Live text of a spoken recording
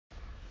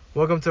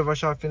Welcome to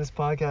Rush Hour Fitness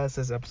Podcast. This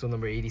is episode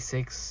number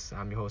 86.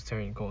 I'm your host,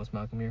 Terry, and co-host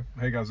Malcolm here.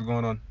 Hey guys, what's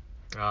going on?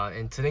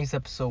 In today's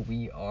episode,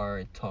 we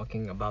are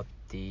talking about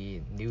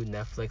the new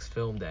Netflix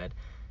film that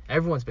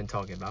everyone's been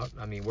talking about.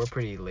 I mean, we're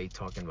pretty late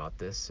talking about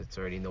this. It's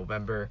already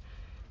November,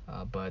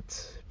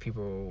 but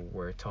people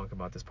were talking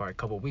about this probably a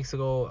couple weeks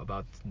ago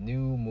about the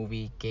new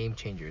movie Game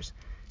Changers.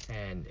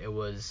 And it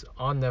was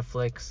on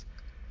Netflix,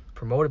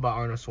 promoted by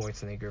Arnold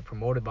Schwarzenegger,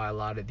 promoted by a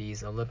lot of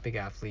these Olympic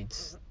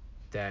athletes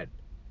that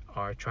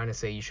are trying to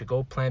say you should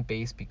go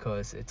plant-based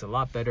because it's a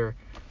lot better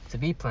to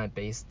be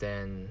plant-based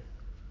than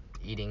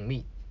eating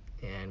meat.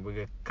 And we're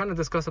going to kind of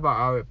discuss about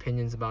our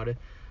opinions about it.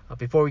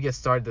 Before we get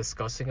started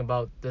discussing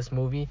about this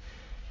movie,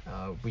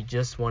 we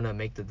just want to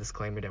make the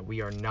disclaimer that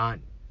we are not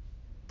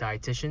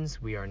dietitians.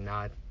 We are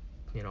not,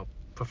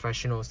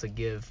 professionals to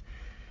give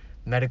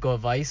medical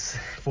advice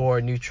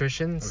for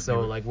nutrition.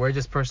 So we're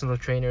just personal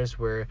trainers.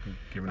 We're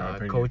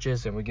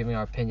coaches, and we're giving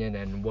our opinion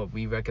and what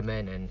we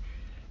recommend and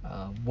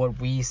what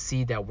we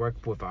see that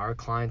work with our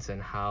clients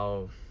and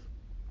how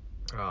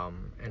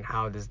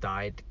this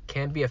diet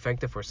can be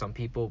effective for some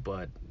people,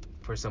 but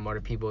for some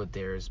other people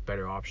there's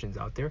better options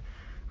out there.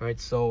 Right?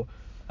 So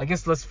I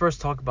guess let's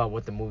first talk about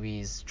what the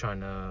movie's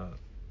trying to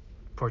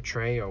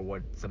portray or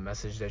what's the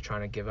message they're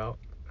trying to give out.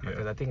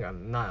 Because I think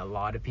not a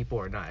lot of people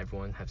or not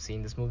everyone have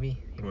seen this movie,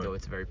 even though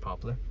it's very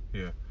popular.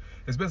 Yeah,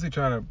 it's basically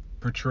trying to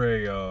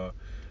portray or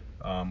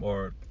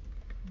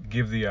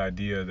give the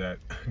idea that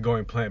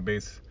going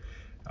plant-based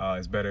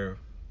is better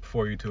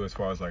for you too, as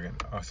far as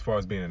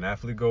being an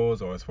athlete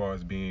goes, or as far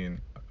as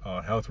being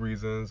health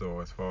reasons,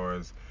 or as far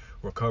as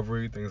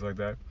recovery, things like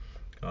that.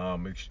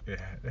 It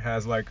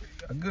has like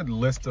a good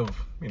list of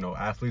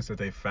athletes that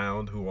they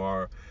found who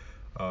are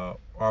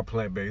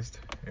plant-based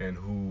and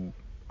who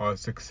are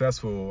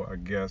successful. I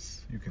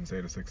guess you can say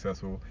they're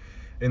successful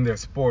in their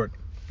sport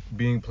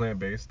being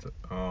plant-based.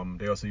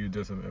 They also did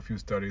a few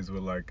studies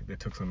where they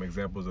took some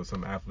examples of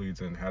some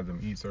athletes and had them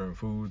eat certain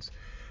foods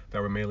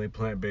that were mainly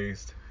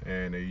plant-based,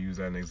 and they use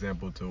that as an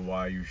example to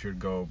why you should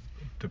go,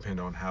 depend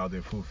on how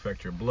the food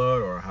affects your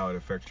blood or how it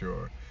affects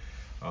your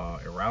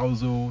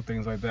arousal,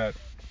 things like that.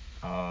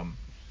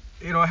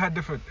 It had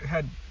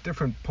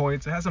different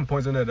points. It had some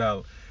points in it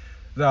that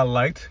I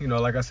liked.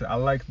 Like I said, I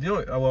liked the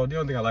only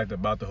thing I liked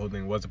about the whole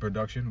thing was the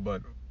production,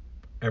 but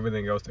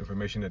everything else, the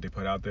information that they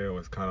put out there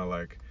was kind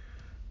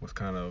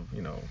of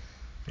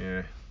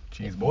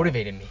cheese. It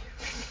motivated me.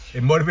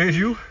 It motivated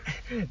you?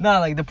 Nah,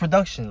 like the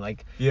production, the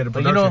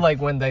production.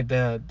 When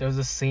there was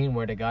a scene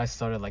where the guy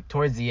started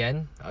towards the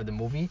end of the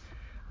movie,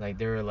 they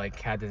were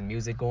had this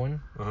music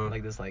going,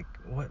 this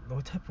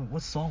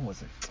what song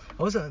was it?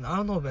 I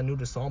don't know if I knew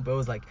the song, but it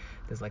was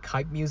this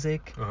hype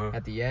music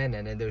at the end,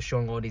 and then they were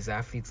showing all these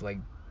athletes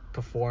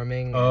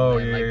performing, they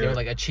were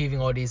achieving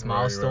all these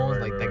milestones,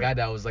 the guy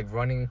that was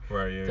running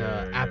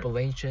the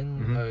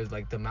Appalachian,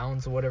 the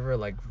mountains or whatever,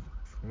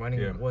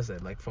 running, what was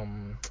it,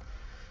 from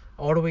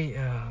all the way,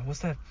 what's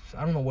that?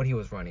 I don't know what he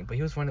was running, but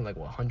he was running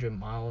 100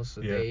 miles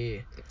a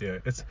day. Yeah,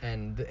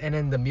 and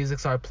then the music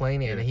started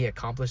playing, and he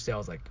accomplished it. I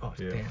was like, oh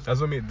damn. That's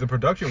what I mean. The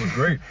production was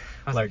great.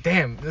 I was like,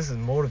 damn, this is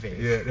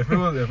motivating. Yeah, if it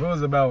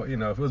was about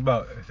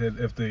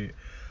if the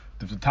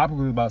topic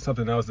was about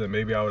something else, then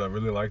maybe I would have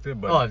really liked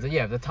it. But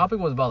if the topic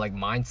was about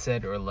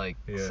mindset or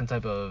some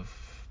type of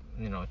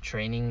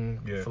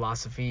training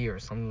philosophy or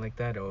something like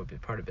that, it would be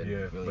part of it.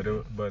 Yeah,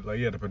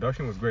 really the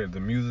production was great.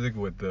 The music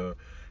with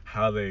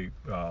how they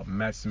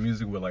matched the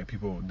music with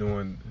people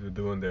doing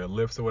their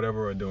lifts or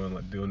whatever, or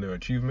doing their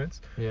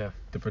achievements. Yeah.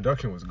 The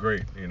production was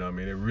great. It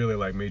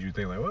really made you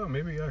think well,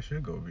 maybe I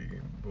should go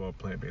vegan or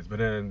plant-based. But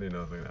then I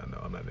was like, no,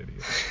 I'm not an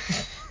idiot.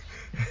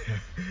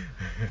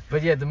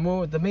 But yeah,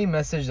 the main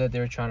message that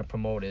they're trying to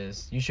promote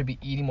is you should be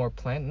eating more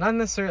not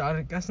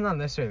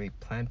necessarily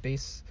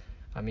plant-based.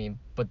 I mean,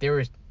 but they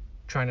were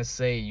trying to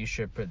say you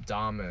should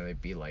predominantly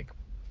be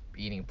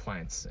eating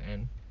plants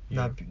and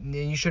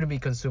you shouldn't be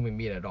consuming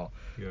meat at all.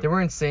 They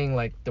weren't saying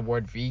the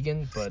word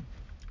vegan, but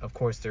of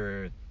course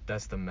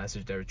that's the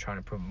message they were trying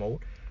to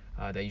promote,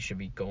 that you should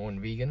be going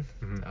vegan,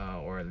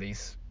 or at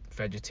least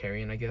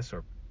vegetarian, I guess,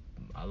 or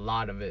a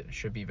lot of it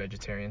should be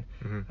vegetarian.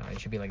 It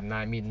should be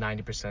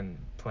 90%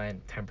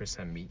 plant,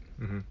 10% meat.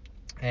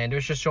 And they're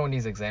just showing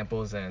these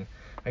examples, and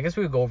I guess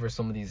we could go over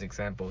some of these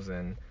examples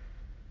and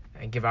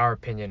give our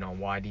opinion on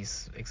why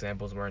these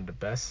examples weren't the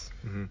best.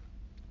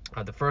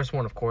 The first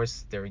one, of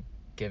course, they were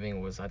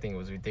giving was, I think it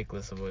was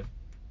ridiculous, with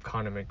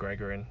Conor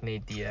McGregor and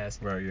Nate Diaz.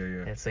 Right,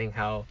 yeah. And saying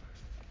how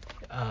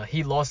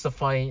he lost the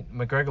fight,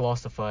 McGregor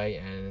lost the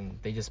fight, and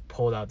they just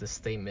pulled out this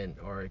statement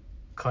or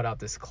cut out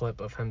this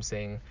clip of him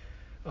saying,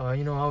 I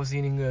was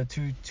eating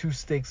two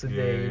steaks a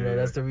day.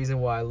 That's the reason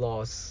why I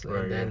lost.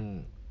 Right, and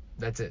then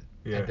that's it.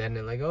 Yeah. And then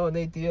they're like, oh,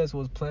 Nate Diaz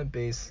was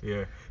plant-based.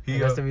 Yeah.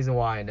 And that's the reason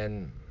why. And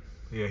then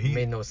he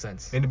made no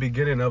sense. In the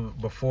beginning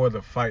before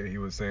the fight, he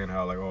was saying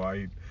how I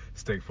eat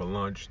steak for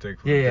lunch, steak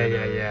for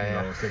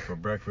dinner, steak for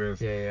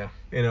breakfast. Yeah.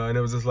 And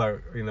it was just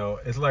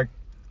it's like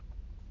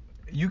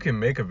you can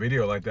make a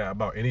video like that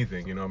about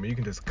anything. You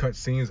can just cut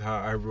scenes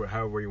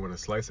however you want to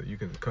slice it. You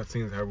can cut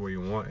scenes however you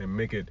want and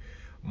make it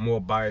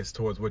more biased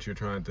towards what you're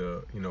trying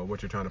to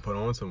put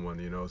on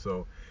someone,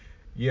 So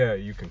yeah,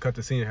 you can cut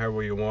the scene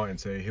however you want and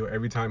say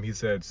every time he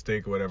said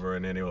steak or whatever,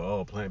 and then they were,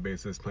 oh,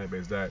 plant-based this,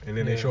 plant-based that, and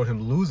then they showed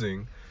him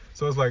losing.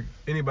 So it's like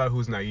anybody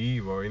who's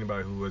naive or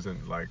anybody who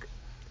isn't like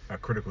a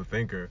critical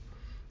thinker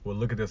will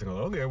look at this and go,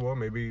 okay, well,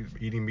 maybe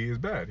eating meat is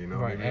bad,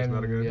 Right, maybe it's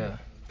not a good idea.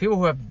 People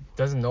who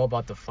doesn't know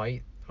about the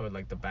fight or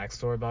like the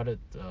backstory about it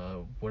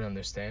wouldn't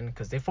understand,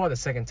 because they fought the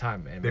second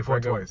time and they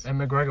fought twice and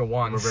McGregor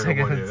won.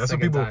 Yeah. That's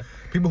what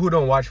people who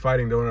don't watch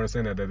fighting don't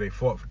understand, that they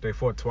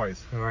fought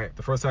twice. Right.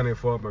 The first time they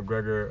fought,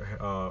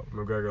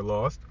 McGregor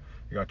lost.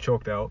 He got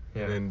choked out,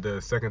 and then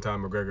the second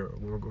time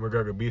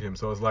McGregor beat him.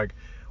 So it's like,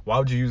 why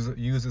would you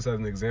use this as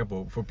an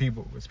example for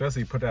people,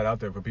 especially put that out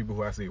there for people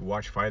who actually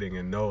watch fighting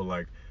and know,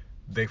 like,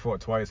 they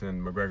fought twice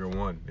and McGregor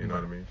won. You know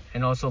what I mean?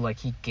 And also, like,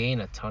 he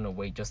gained a ton of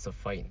weight just to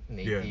fight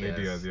Nate Diaz. Nate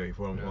Diaz. Yeah, he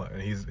fought him.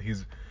 And he's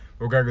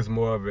McGregor's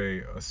more of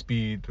a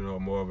speed,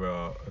 more of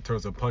a, in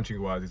terms of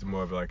punching wise, he's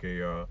more of like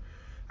a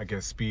I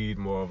guess speed,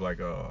 more of like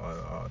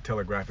a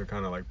telegraphic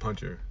kind of like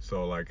puncher.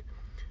 So like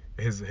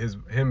his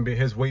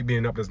weight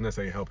being up doesn't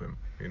necessarily help him.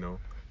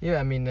 Yeah,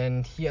 I mean,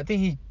 and I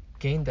think he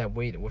gained that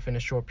weight within a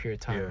short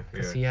period of time,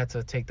 because he had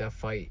to take that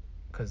fight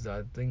because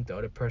I think the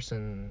other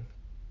person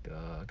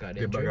got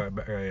injured.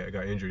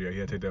 Got injured. Yeah, he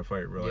had to take that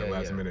fight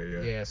last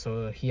minute. Yeah,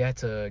 so he had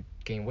to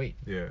gain weight.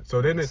 Yeah.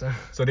 So then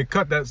so they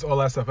cut all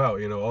that stuff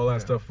out. All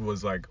that stuff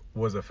was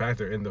a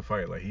factor in the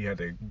fight. Like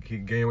he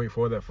gained weight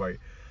for that fight.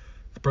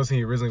 The person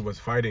he originally was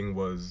fighting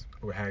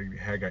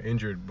had got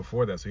injured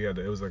before that, so it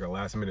was like a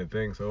last minute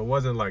thing. So it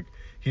wasn't like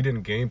he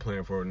didn't game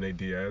plan for Nate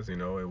Diaz. It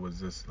was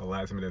just a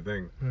last minute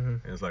thing.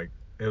 And it's like,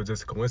 it was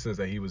just a coincidence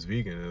that he was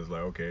vegan, and it's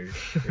like, okay,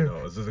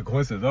 it's just a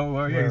coincidence. Oh,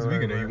 well, yeah, he's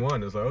vegan and he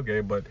won. It's like, okay,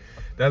 but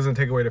that doesn't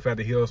take away the fact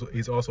that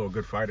he's also a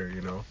good fighter,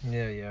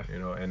 Yeah.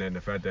 And then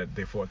the fact that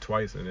they fought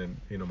twice, and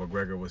then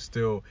McGregor was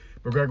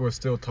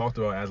still talked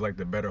about as like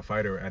the better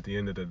fighter at the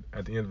end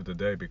of the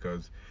day,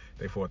 because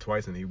they fought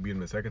twice and he beat him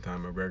the second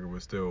time. McGregor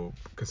was still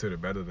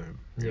considered better than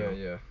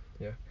him.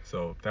 Yeah.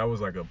 So that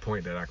was like a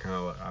point that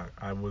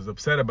I was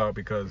upset about,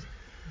 because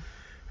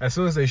as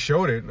soon as they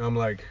showed it, I'm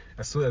like,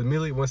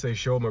 immediately once they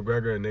showed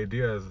McGregor and Nate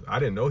Diaz, I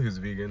didn't know he was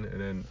vegan,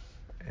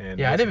 I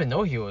didn't even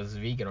know he was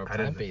vegan or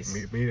plant-based.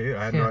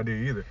 I had no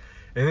idea either.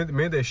 And then the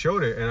minute they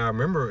showed it, and I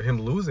remember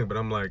him losing, but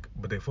I'm like,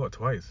 but they fought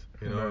twice.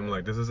 I'm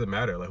like, this doesn't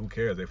matter. Like, who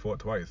cares? They fought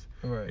twice.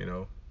 Right.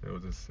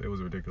 It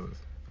was ridiculous.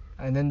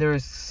 And then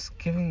there's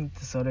giving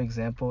this other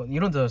example.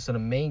 The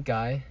main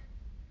guy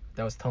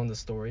that was telling the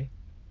story.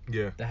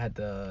 Yeah. That had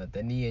the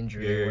knee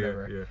injury or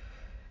whatever. Yeah.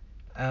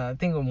 I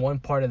think in one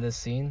part of the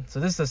scene,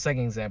 so this is the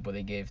second example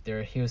they gave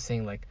there, he was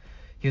saying like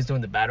he was doing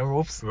the battle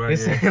ropes. Right, he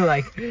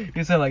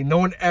said like no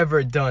one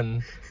ever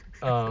done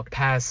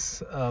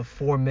past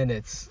 4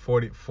 minutes.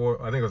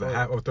 44, I think it was a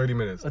half or 30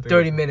 minutes.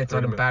 30 minutes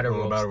on the battle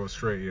ropes. On the battle ropes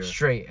straight.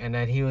 Straight, and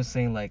then he was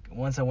saying like,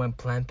 once I went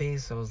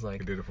plant-based, I was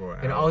like, he did it for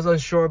an and hour. I was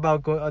unsure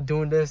about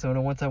doing this, and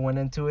then once I went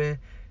into it,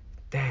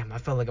 damn, I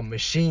felt like a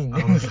machine.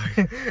 I was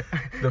like,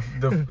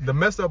 the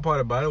messed up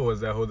part about it was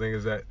that whole thing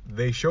is that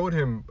they showed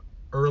him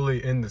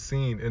early in the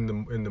scene in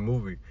the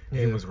movie.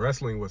 He was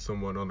wrestling with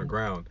someone on the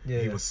ground.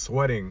 He was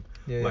sweating,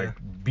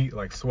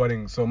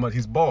 sweating so much.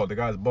 He's bald. The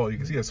guy's bald. You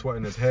can see the sweat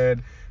in his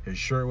head. His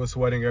shirt was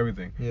sweating.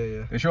 Everything.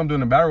 They show him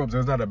doing the battle ropes.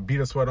 There's not a bead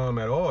of sweat on him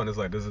at all. And it's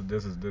like, this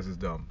is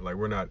dumb. Like,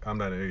 I'm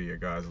not an idiot,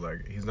 guys.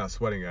 Like, he's not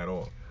sweating at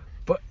all.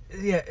 But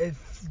yeah,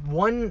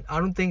 I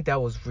don't think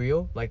that was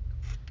real. Like,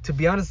 to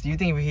be honest, do you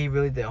think he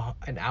really did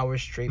an hour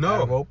straight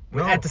battle rope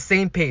at the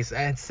same pace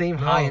and same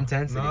high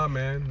intensity? Nah,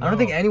 man. I don't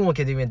think anyone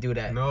could even do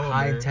that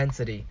high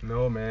intensity.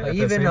 No, man. Like,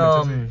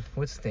 even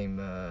what's his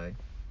name?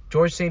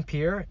 George St.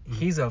 Pierre,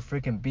 he's a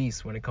freaking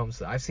beast when it comes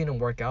to. I've seen him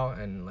work out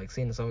and like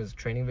seen some of his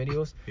training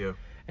videos. Yeah.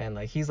 And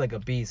like he's like a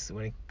beast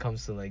when it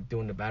comes to like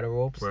doing the battle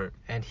ropes. Right.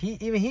 And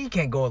he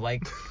can't go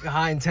like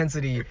high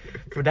intensity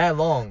for that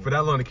long. For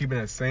that long, to keep in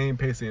that same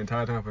pace the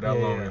entire time for that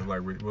long is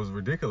like was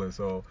ridiculous.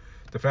 So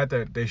the fact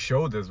that they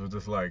showed this was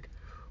just like,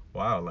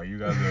 wow, like you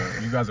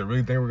guys are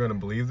really think we're gonna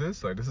believe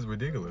this? Like, this is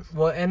ridiculous.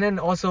 Well, and then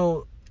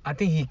also I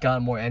think he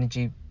got more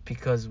energy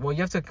because, well,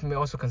 you have to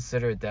also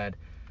consider that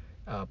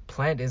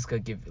plant is gonna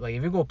give, like,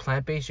 if you go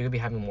plant based, you're gonna be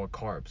having more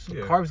carbs. So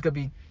carbs gonna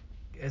be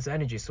as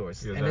energy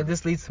source. Yeah, and then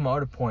this leads to my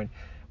other point,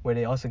 where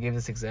they also gave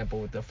this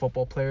example with the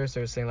football players.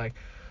 They're saying like,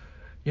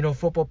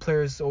 football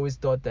players always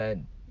thought that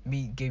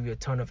meat gave you a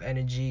ton of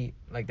energy,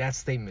 like that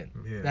statement.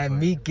 That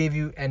meat gave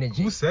you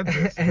energy. Who said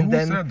this? And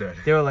who said that?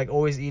 They were like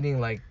always eating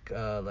like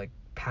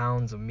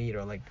pounds of meat,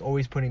 or like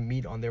always putting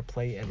meat on their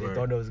plate, and they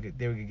thought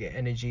they were gonna get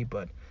energy.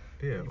 But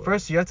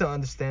first you have to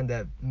understand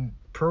that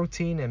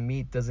protein and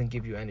meat doesn't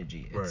give you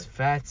energy. It's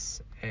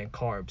fats and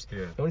carbs.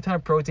 The only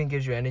time protein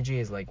gives you energy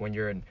is like when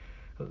you're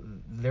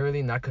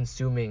literally not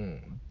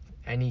consuming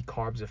any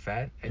carbs or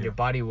fat, and your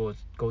body will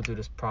go through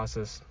this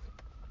process.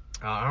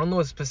 I don't know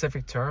a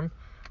specific term,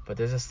 but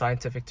there's a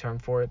scientific term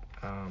for it.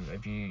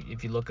 If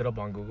you look it up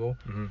on Google,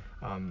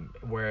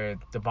 where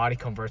the body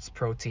converts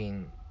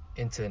protein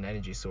into an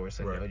energy source,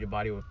 and your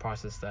body will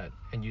process that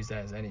and use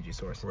that as an energy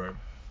source. Right.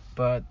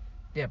 But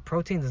Yeah,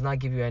 protein does not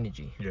give you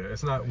energy. Yeah,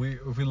 it's not. We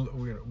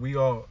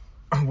all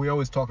we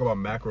always talk about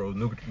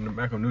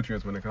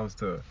macronutrients when it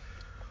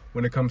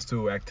comes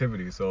to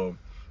activity. So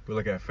we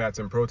look at fats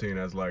and protein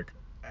as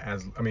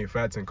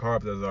fats and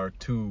carbs as our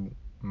two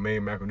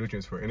main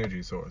macronutrients for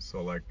energy source.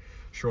 So like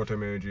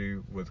short-term energy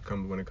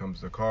when it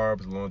comes to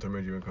carbs, long-term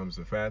energy when it comes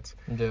to fats.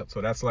 Yep.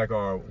 So that's like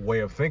our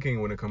way of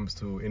thinking when it comes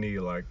to any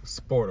like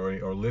sport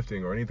or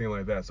lifting or anything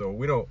like that. So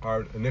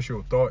our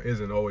initial thought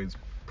isn't always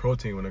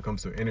protein when it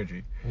comes to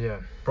energy.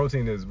 Yeah.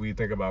 Protein is, we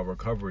think about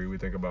recovery, we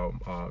think about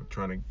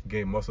trying to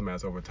gain muscle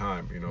mass over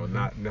time,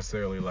 not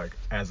necessarily like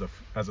as a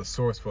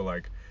source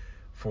for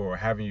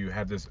having you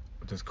have this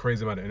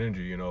crazy amount of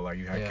energy, like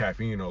you had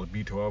caffeine or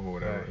B12 or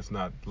whatever. Right. It's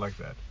not like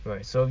that.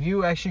 Right. So if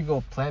you actually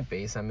go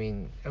plant-based, I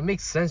mean, it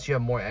makes sense you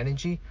have more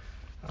energy,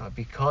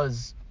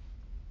 because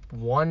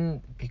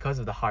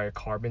of the higher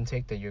carb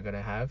intake that you're gonna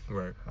have.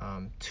 Right.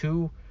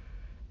 Two,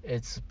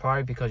 it's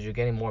probably because you're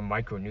getting more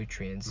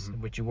micronutrients,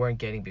 which you weren't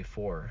getting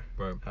before.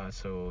 Right.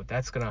 So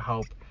that's gonna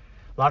help.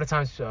 A lot of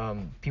times,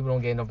 people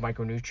don't get enough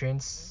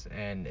micronutrients,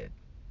 and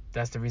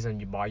that's the reason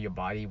your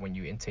body, when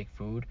you intake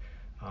food,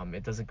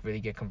 it doesn't really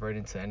get converted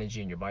into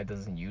energy, and your body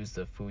doesn't use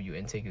the food you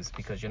intake, is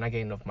because you're not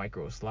getting enough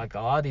macros. Like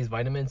a lot of these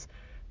vitamins,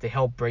 they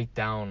help break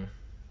down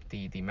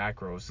the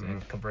macros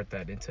and convert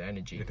that into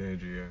energy. Into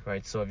energy, yeah.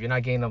 Right. So if you're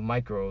not getting enough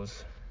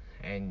macros,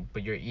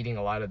 but you're eating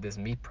a lot of this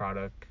meat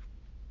product,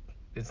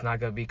 it's not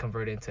gonna be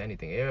converted into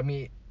anything. I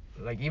mean,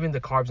 like even the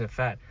carbs and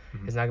fat,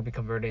 it's not gonna be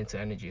converted into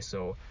energy.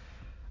 So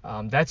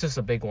that's just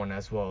a big one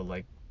as well.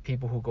 Like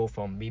people who go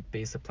from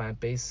meat-based to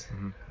plant-based,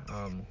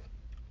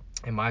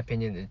 in my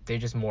opinion, they're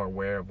just more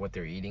aware of what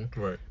they're eating.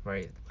 Right.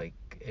 Like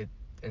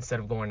instead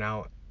of going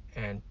out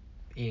and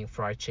eating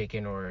fried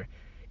chicken or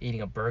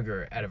eating a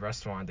burger at a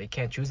restaurant, they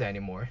can't choose that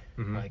anymore.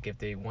 Like if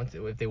they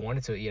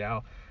wanted to eat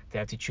out, they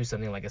have to choose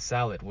something like a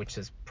salad, which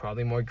is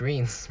probably more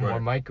greens, more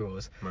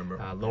macros,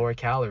 lower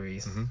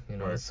calories.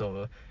 Right.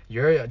 So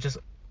you're just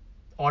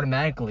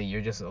automatically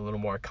a little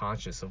more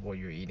conscious of what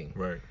you're eating.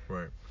 Right.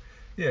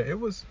 Yeah, it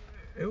was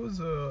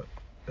a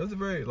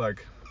very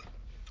like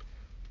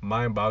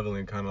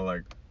mind-boggling kind of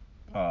like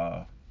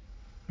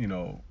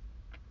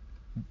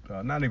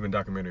not even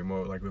documentary,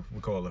 more like we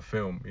call it a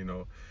film.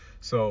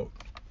 So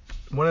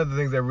one of the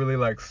things that really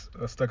like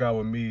stuck out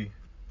with me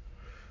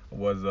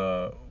was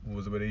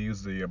where they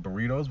used the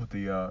burritos with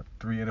the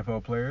 3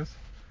 NFL players.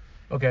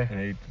 Okay.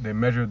 And they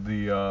measured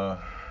how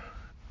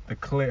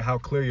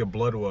clear your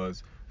blood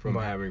was from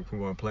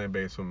going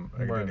plant-based.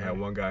 They had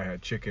one guy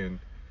had chicken,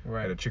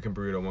 had a chicken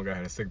burrito, one guy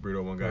had a steak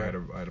burrito, one guy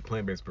had a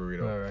plant-based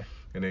burrito. Right.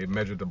 And they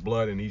measured the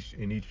blood in each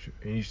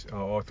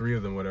all 3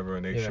 of them, whatever,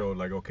 and they showed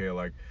like, okay,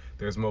 like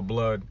there's more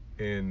blood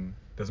and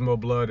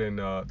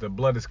the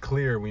blood is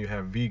clear when you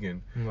have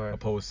vegan,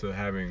 opposed to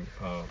having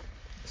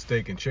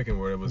steak and chicken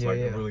where it was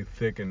really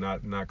thick and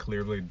not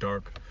clear, really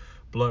dark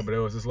blood. But it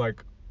was just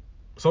like,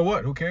 so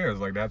what? Who cares?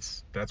 Like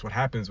that's what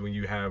happens when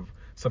you have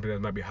something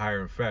that might be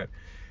higher in fat.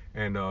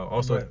 And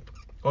also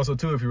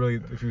too, if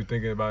you're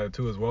thinking about it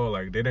too as well,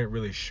 like they didn't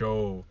really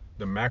show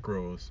the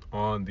macros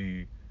on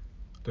the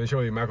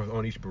macros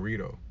on each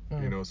burrito.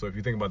 So if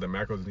you think about the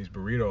macros in each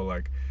burrito,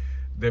 like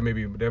the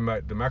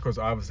macros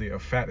obviously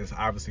of fat is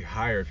obviously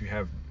higher if you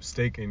have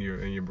steak in your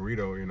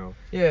burrito.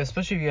 Yeah,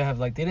 especially if you have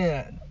like they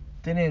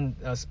didn't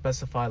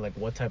specify like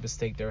what type of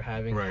steak they're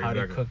having, how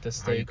to cook the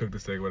steak, how you cook the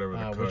steak, whatever the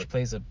cut, which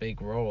plays a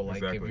big role. Like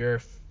exactly.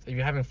 if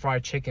you're having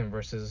fried chicken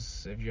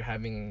versus if you're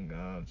having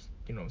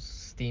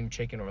steamed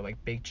chicken or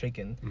like baked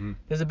chicken,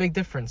 there's a big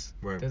difference.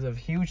 There's a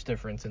huge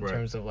difference in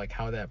terms of like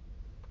how that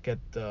get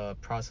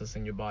processed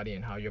in your body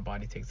and how your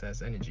body takes that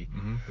as energy.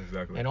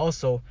 Exactly. And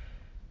also,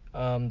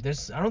 I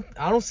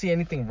don't see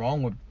anything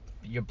wrong with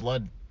your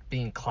blood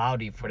being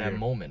cloudy for that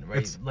moment,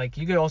 right? Like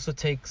you could also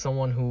take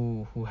someone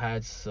who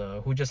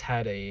just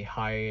had a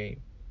high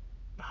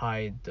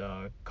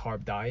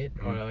carb diet,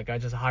 or like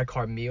just a high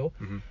carb meal,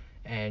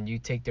 and you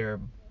take their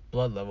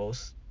blood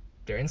levels,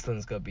 their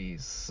insulin's gonna be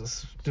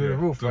through the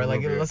roof, right?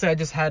 Like let's say I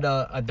just had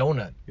a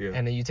donut,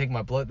 and then you take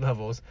my blood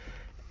levels,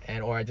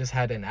 or I just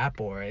had an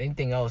apple or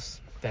anything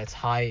else that's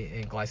high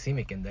in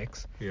glycemic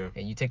index,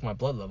 and you take my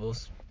blood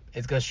levels,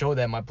 it's gonna show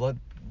that my blood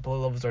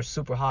levels are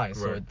super high.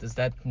 So is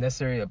that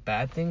necessarily a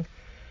bad thing?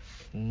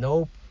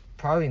 No,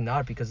 probably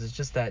not, because it's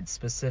just that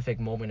specific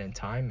moment in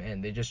time,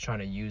 and they're just trying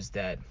to use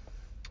that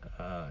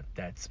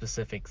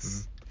specific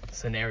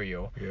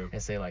scenario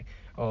and say like,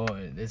 oh,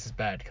 this is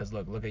bad because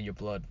look at your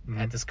blood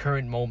at this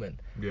current moment.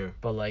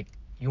 But like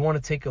you want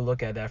to take a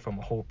look at that from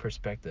a whole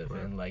perspective,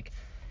 and like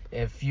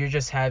if you're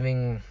just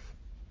having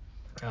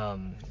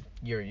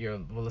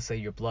let's say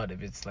your blood,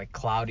 if it's like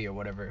cloudy or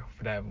whatever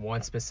for that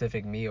one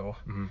specific meal,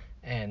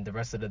 and the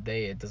rest of the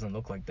day it doesn't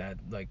look like that,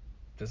 like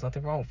there's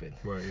nothing wrong with it.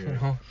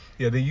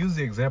 Yeah, they use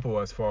the example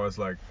as far as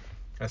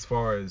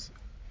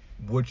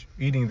which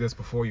eating this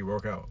before you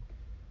work out.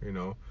 you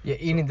know. Yeah,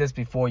 eating this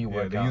before you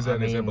work out. They use that as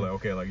an example, like,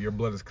 okay, like your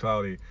blood is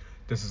cloudy.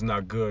 This is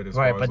not good. As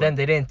right, far but as, then like,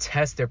 they didn't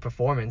test their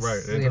performance.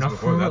 Right, they you know, didn't test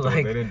performance afterwards.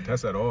 like, They didn't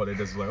test at all. They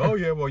just like, oh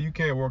yeah, well you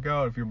can't work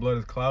out if your blood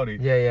is cloudy.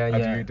 Yeah.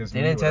 After you eat this they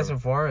meat, didn't test whatever.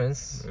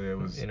 performance. It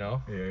was, you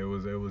know. Yeah,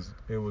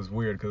 it was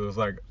weird because it was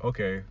like,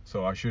 okay,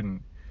 so I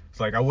shouldn't. It's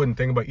like I wouldn't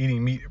think about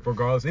eating meat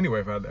regardless anyway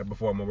if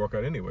before I'm gonna work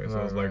out anyway.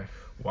 So it's like,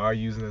 why are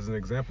you using it as an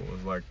example?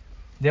 It's like.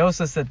 They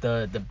also said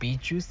the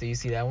beet juice. Did you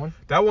see that one?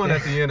 That one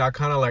at the end, I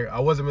kind of like. I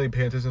wasn't really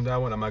paying attention to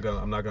that one. I'm not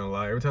gonna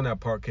lie. Every time that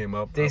part came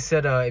up, they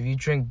said if you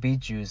drink beet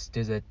juice,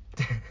 there's a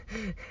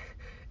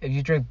if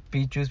you drink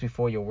beet juice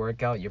before your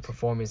workout, your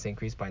performance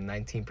increased by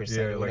 19%.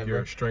 Yeah, like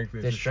your strength.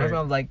 The strength.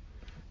 I'm like,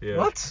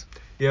 what?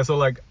 Yeah,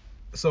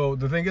 so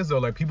the thing is though,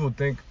 like people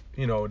think,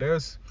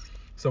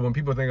 so when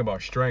people think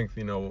about strength,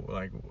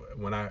 like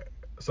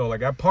like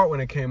that part when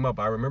it came up,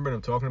 I remember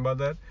them talking about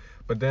that,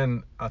 but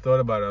then I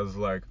thought about it, I was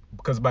like,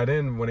 because by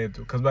then when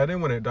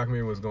the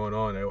documentary was going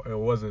on, it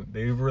wasn't,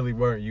 they really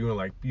weren't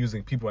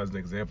using people as an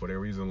example. They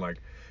were using like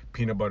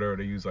peanut butter,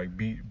 they used like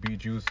beet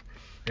juice,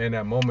 and in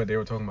that moment they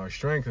were talking about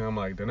strength, and I'm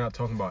like, they're not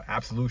talking about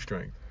absolute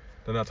strength.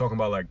 They're not talking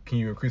about like, can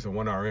you increase a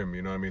 1 RM?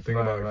 You know what I mean? Think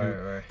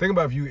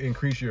about if you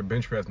increase your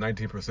bench press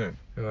 19%.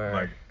 Right.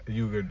 Like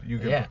you could.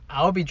 Yeah,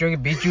 I'll be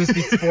drinking beet juice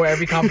before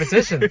every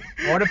competition.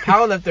 All the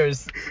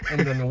powerlifters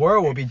in the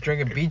world will be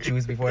drinking beet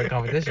juice before the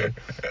competition.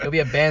 It'll be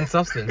a banned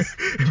substance.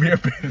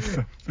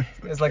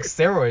 It's like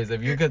steroids.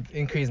 If you could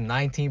increase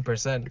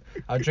 19%,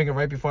 I'll drink it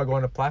right before I go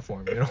on the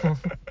platform. You know.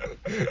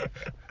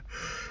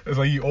 It's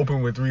like you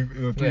open with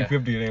 350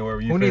 and anywhere.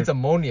 Who needs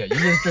ammonia? You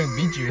just drink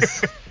beet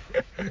juice.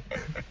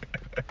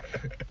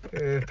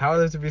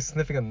 Powerlifters be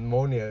sniffing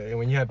ammonia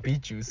when you have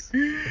beet juice,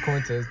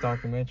 according to this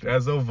documentary.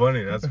 That's so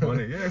funny. That's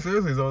funny. Yeah,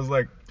 seriously. So it was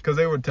like, because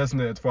they were testing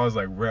it as far as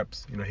like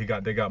reps.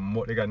 They got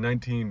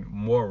 19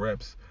 more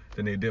reps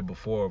than they did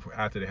before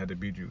after they had the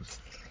beet juice.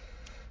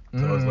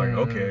 So it's like,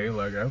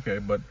 okay,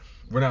 but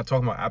we're not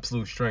talking about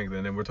absolute strength,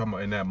 and then we're talking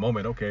about in that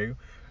moment, okay,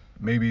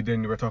 maybe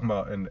then we're talking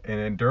about an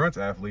endurance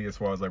athlete as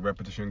far as like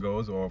repetition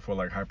goes, or for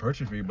like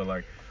hypertrophy, but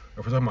like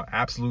if we're talking about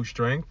absolute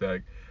strength,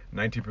 like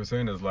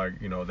 90% is like,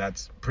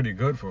 that's pretty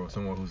good for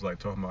someone who's like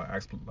talking about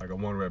like a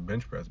 1 rep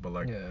bench press, but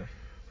like,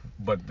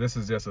 but this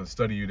is just a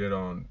study you did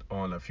on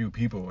a few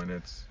people, and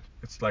it's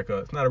not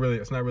really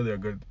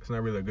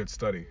a good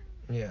study.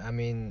 Yeah, I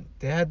mean,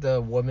 they had the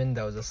woman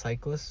that was a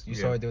cyclist. You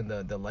saw her doing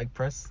the leg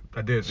press.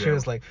 I did. She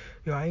was like,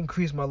 I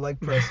increased my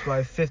leg press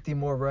by 50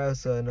 more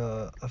reps and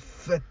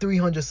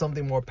 300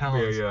 something more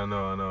pounds. Yeah, I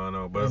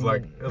know. But it's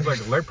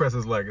like leg press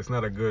is like, it's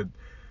not a good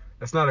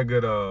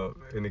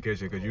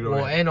indication, because you don't.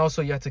 Well, and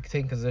also you have to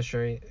take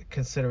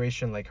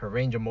consideration like her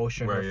range of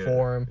motion, her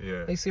form.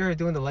 Yeah. You see her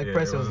doing the leg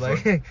press. It was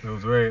like it's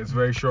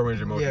very short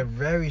range of motion. Yeah,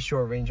 very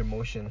short range of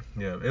motion.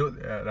 Yeah,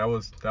 that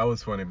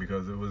was funny,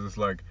 because it was just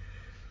like,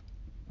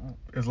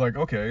 it's like,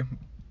 okay,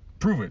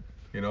 prove it.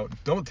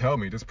 Don't tell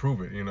me, just prove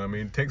it. You know what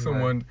I mean?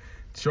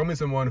 Show me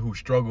someone who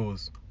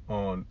struggles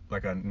on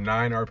like a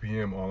 9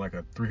 RPM on like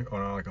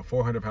a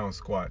 400 pound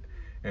squat,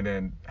 and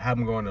then have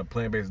them go on a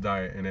plant-based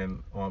diet, and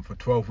then on for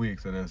 12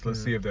 weeks, and then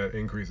let's see if that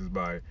increases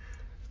by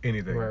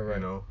anything.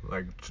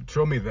 Like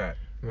show me that.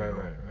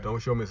 Right. Don't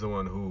show me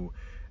someone who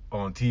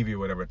on TV or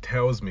whatever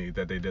tells me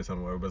that they did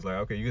something, whatever. But it's like,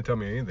 okay, you can tell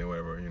me anything,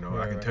 whatever.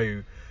 I can tell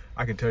you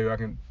I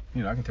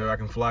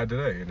can fly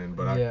today, and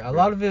then a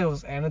lot of it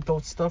was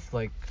anecdote stuff.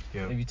 Like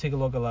if you take a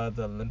look at a lot of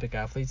the Olympic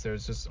athletes,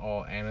 there's just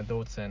all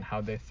anecdotes and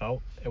how they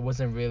felt. It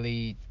wasn't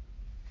really,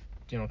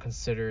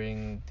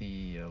 considering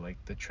the like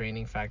the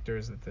training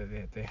factors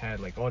that they had,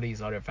 like all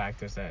these other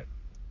factors that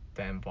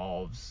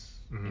involves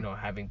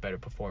having better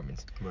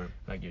performance. Right.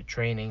 Like your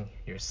training,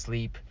 your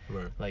sleep.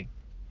 Right. Like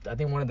I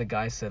think one of the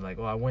guys said like,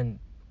 I went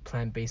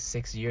plant-based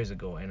 6 years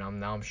ago and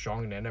I'm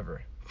stronger than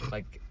ever.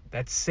 Like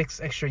that's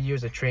 6 extra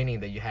years of training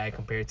that you had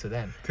compared to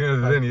then.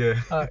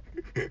 I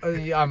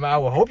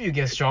would hope you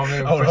get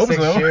stronger for 6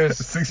 years.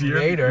 6 years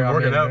later.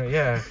 Working out.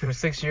 Yeah, for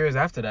 6 years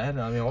after that.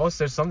 I mean,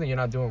 also there's something you're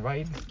not doing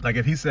right. Like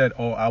if he said,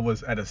 I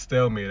was at a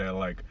stalemate at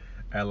like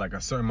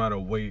a certain amount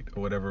of weight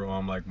or whatever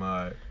on my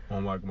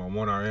 1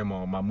 RM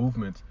on my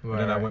movements, and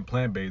then I went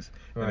plant-based,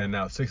 and then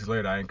now 6 years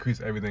later I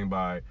increased everything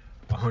by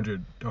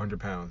 100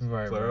 pounds.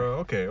 Right. It's like,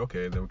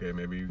 okay,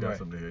 maybe you got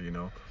something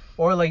here,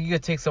 Or like you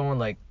could take someone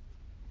like,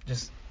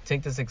 just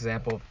take this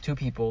example of 2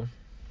 people,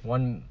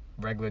 one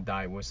regular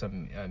diet with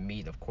some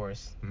meat, of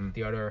course,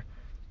 the other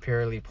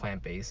purely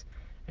plant-based,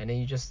 and then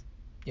you just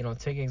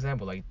take an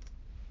example, like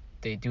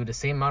they do the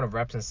same amount of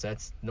reps and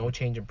sets, no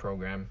change in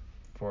program,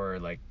 for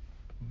like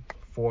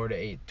 4 to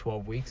 8,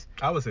 12 weeks.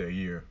 I would say a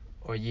year.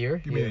 Or a year?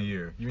 Give me a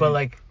year. But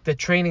like the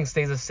training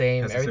stays the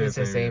same, everything stays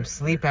the same,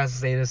 sleep has to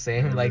stay the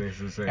same, like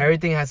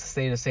everything has to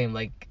stay the same,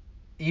 like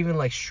even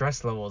like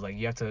stress levels, like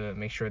you have to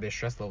make sure their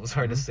stress levels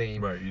are the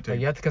same. Right.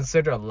 You have to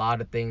consider a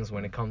lot of things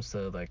when it comes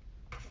to like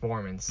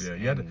performance. Yeah,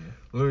 you have to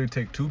literally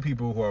take 2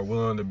 people who are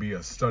willing to be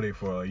a study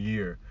for a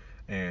year,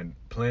 and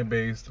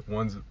plant-based,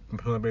 one's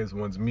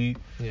meat.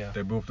 Yeah.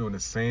 They're both doing the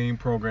same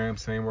program,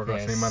 same workout,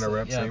 same amount of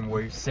reps, same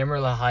weight.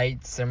 Similar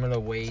height, similar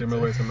weight.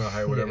 Similar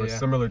height, whatever.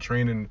 Similar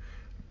training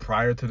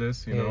prior to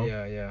this, you know.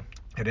 Yeah.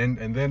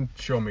 And then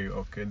show me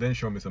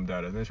some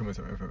data, then show me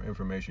some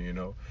information, you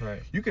know.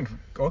 Right. You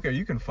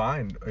can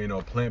find, you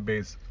know,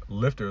 plant-based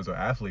lifters or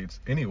athletes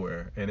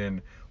anywhere, and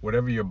then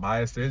whatever your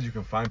bias is, you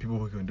can find people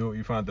who can do it.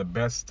 You find the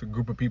best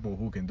group of people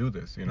who can do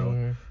this, you know.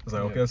 Mhm. It's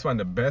like, Yeah. okay, let's find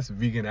the best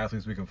vegan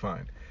athletes we can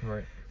find,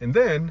 Right. and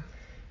then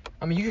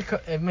I mean,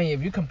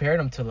 if you compare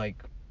them to like,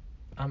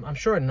 I'm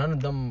sure none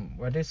of them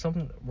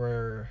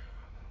were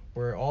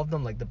all of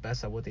them like the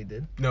best at what they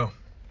did. nope,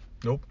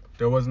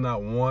 there wasn't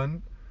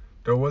one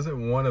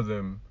of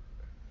them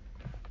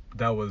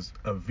that was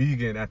a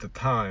vegan at the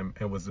time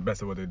and was the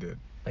best at what they did.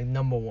 Like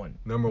number one.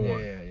 Number one.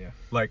 Yeah.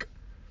 Like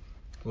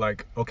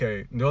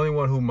okay, the only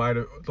one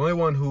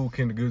who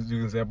can give you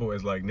an example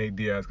is like Nate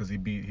Diaz, because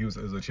it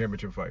was a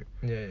championship fight.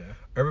 Yeah.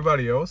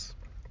 Everybody else,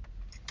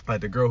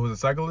 like the girl who's a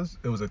cyclist,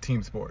 it was a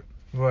team sport.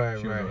 Right.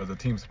 She was a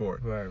team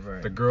sport.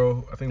 Right. The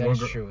girl, I think That one is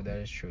girl, true. That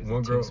is true. It's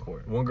one a girl, team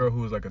sport. one girl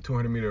who was like a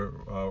 200-meter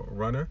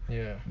runner.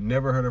 Yeah.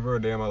 Never heard of her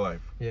a day in my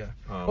life. Yeah.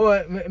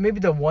 Um,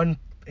 Maybe the one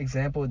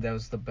example that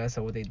was the best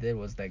at what they did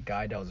was that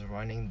guy that was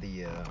running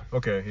the.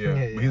 Okay, yeah.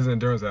 Yeah. But he's an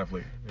endurance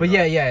athlete. But you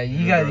know?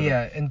 you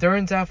got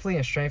endurance athlete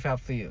and strength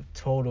athlete,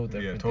 total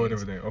different. Yeah, totally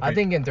things. different thing. Okay. I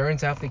think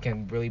endurance athlete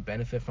can really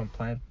benefit from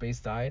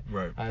plant-based diet,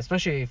 Right.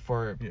 Especially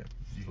for Yeah.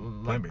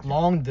 like Plant-based,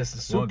 long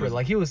distance, Long super. distance.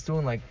 Like he was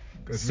doing like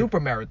super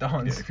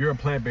marathons. Yeah, if you're a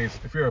plant-based,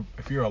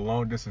 if you're a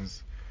long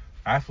distance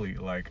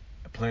athlete, like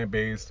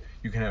plant-based,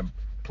 you can have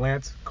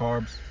plants,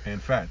 carbs,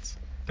 and fats.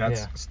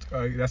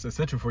 That's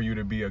essential for you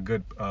to be a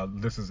good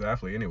distance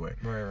athlete anyway.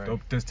 Right.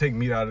 Don't just take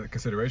meat out of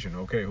consideration.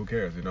 Okay, who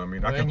cares? You know what I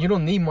mean? And you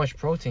don't need much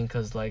protein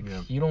because like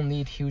Yeah. you don't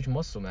need huge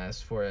muscle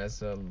mass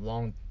as a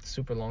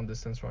super long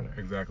distance runner.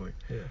 Exactly.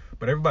 Yeah.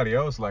 But everybody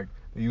else, like,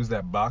 they used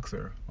that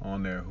boxer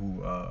on there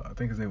who I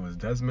think his name was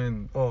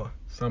Desmond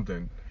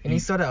something. And he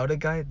saw the other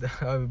guy.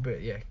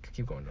 Yeah,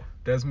 keep going though.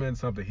 Desmond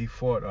something. He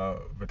fought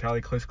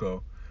Vitaly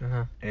Klitschko.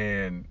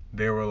 And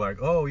they were like,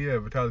 oh yeah,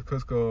 Vitaly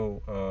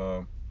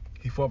Klitschko,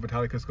 he fought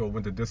Vitaly Klitschko,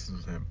 went the distance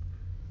with him,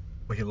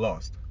 but he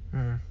lost.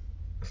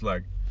 It's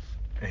like,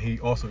 and he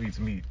also eats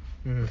meat,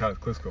 Vitaly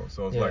Klitschko.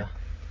 So it's like,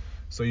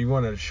 so you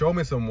want to show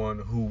me someone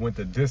who went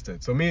the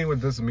distance. So meaning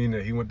with this mean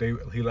that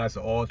he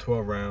lasted all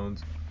 12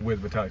 rounds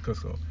with Vitaly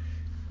Klitschko,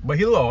 but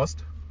he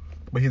lost,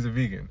 but he's a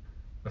vegan.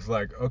 It's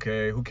like,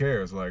 okay, who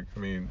cares? Like, I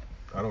mean,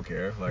 I don't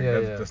care. Like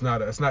that's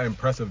not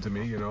impressive to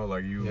me, you know.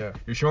 Like you're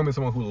showing me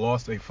someone who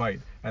lost a fight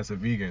as a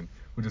vegan,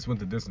 who just went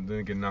the distance,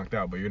 didn't get knocked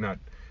out, but you're not.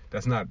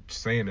 That's not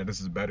saying that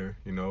this is better,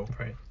 you know.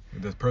 Right.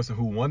 The person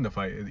who won the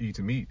fight eats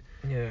meat.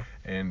 Yeah.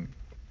 And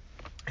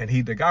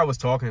the guy was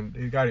talking.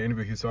 He got an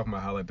interview. He was talking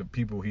about how like the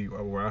people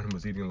around him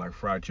was eating like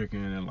fried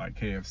chicken and like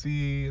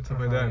KFC and stuff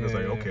like that. And it's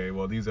like, okay,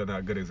 well these are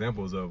not good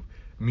examples of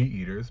meat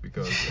eaters,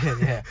 because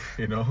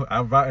you know,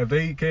 if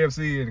they eat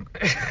KFC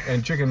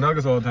and chicken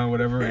nuggets all the time,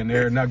 whatever, and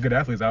they're not good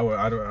athletes,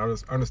 I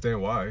don't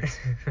understand why. You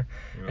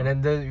know?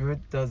 And then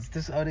there's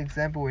this other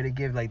example where they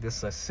give like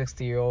this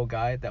 60-year-old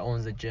guy that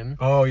owns a gym.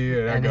 Oh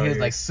yeah, that and guy, he was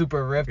like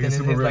super ripped, and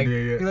super he's ripped,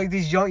 like,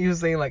 he's like he was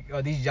saying like,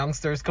 oh, these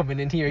youngsters coming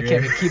in here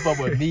can't even keep up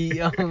with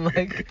me. I'm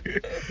like,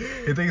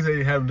 he thinks that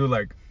he had to do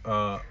like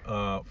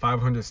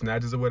 500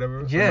 snatches or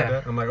whatever. Yeah. Like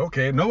that. I'm like,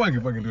 okay, no one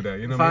can fucking do that.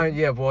 You know what I mean?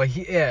 Yeah, boy.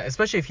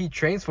 Especially if he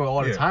trains for it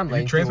all the time. If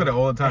like you train for that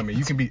all the time, and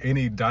you can be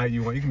any diet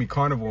you want. You can be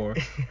carnivore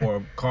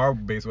or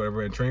carb based,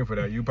 whatever, and train for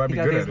that. You probably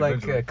be good at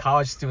it. These like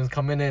college students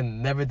coming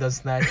in, never does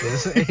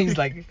snatches. And he's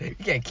like, you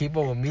can't keep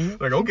up with me.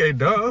 Like, okay,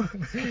 duh.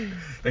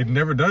 They've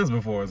never done this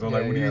before, so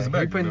like, what do you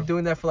expect? He's been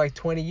doing that for like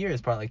 20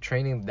 years, probably like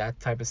training that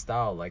type of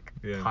style, like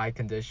high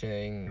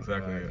conditioning,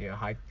 exactly,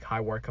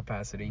 high work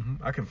capacity.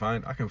 I can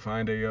find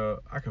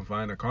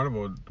a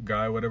carnivore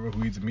guy, whatever,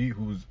 who eats meat,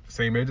 who's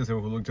same age as him,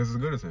 who look just as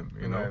good as him.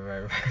 You know,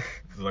 right.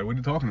 It's like, what are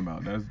you talking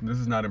about? This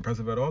is not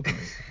impressive at all to me.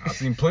 I've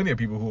seen plenty of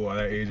people who are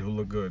that age who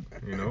look good.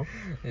 You know.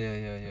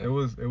 Yeah. It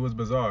was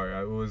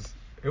bizarre. It was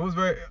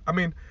very. I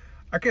mean,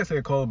 I can't say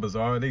I call it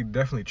bizarre. They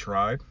definitely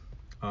tried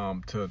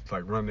to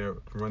like run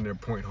their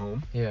point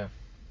home. Yeah.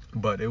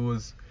 But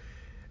it's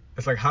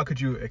like, how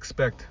could you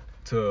expect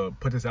to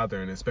put this out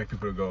there and expect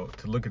people to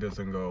look at this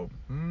and go,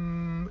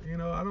 you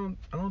know, I don't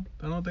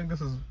think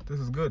this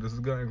is good. This is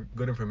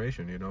good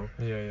information, you know.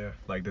 Yeah.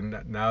 Like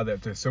now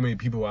that there's so many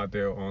people out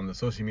there on the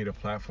social media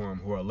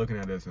platform who are looking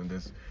at this and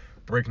just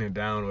breaking it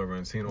down over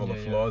and seeing all the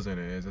flaws in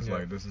it, it's just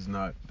like, this is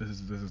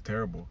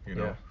terrible, you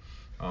know.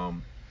 I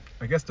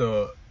guess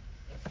the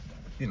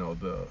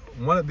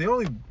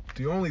only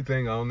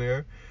thing on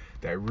there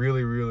that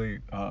really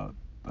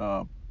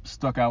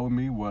stuck out with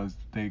me was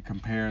they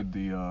compared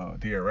the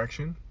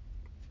erection.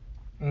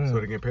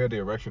 So they compared the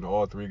erection to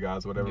all three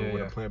guys, whatever,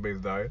 with a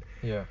plant-based diet.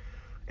 Yeah.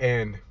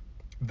 And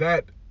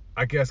that,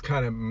 I guess,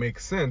 kind of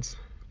makes sense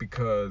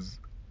because,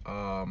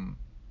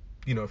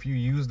 you know, if you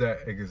use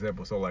that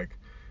example, so like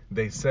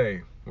they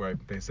say,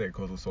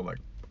 so like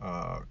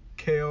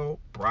kale,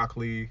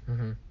 broccoli,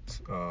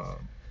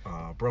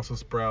 Brussels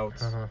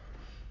sprouts.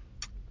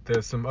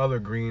 There's some other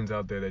greens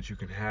out there that you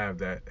can have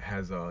that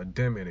has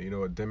DIM in it. You know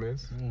what DIM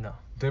is? No.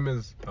 DIM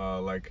is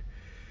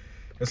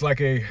it's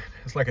like an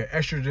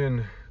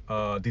estrogen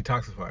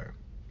detoxifier.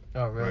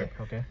 Oh, really? Right.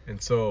 Okay.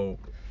 And so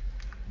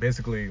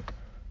basically,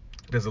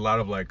 there's a lot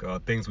of like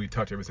things we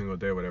touch every single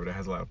day or whatever that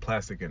has a lot of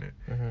plastic in it,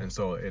 Mm-hmm. and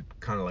so it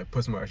kind of like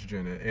puts more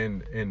estrogen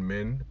in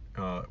men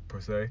per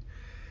se.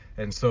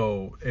 And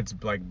so it's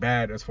like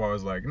bad as far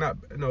as like not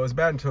no, it's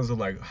bad in terms of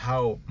like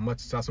how much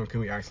testosterone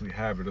can we actually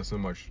have if there's so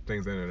much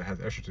things in it that has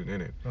estrogen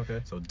in it.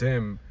 Okay. So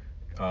DIM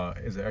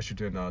is an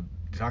estrogen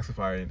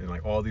detoxifier, and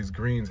like all these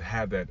greens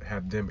have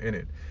DIM in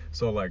it.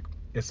 So like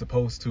it's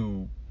supposed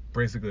to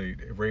basically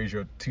raise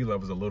your T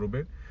levels a little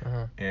bit,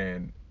 Uh-huh.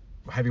 and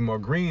having more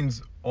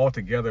greens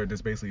altogether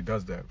just basically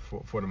does that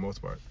for the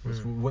most part.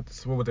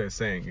 It's what they're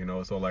saying, you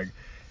know. So like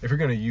if you're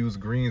gonna use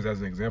greens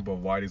as an example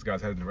of why these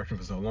guys had an erection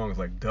for so long, it's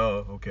like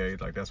duh, okay,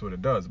 like that's what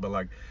it does. But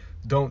like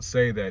don't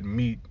say that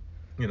meat,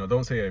 you know,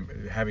 don't say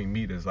having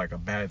meat is like a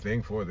bad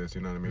thing for this,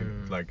 you know what I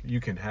mean? Like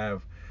you can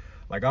have,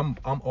 like I'm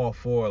all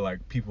for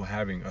like people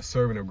having a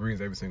serving of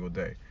greens every single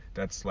day.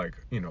 That's like,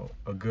 you know,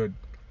 a good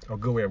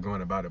way of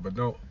going about it.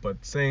 But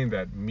saying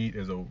that meat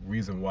is a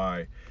reason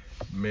why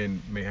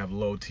men may have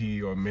low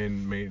T, or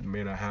men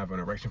may not have an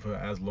erection for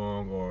as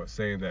long, or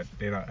saying that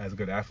they're not as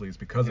good athletes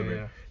because of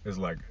it is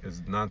like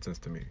is nonsense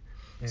to me.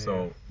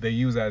 So they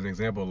use that as an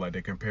example, like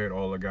they compared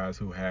all the guys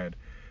who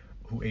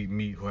ate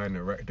meat, who had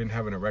didn't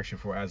have an erection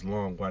for as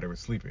long while they were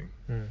sleeping.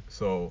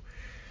 So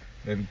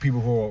and people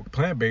who are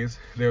plant-based,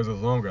 theirs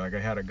was longer. Like I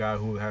had a guy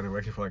who had an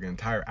erection for like an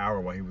entire hour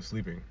while he was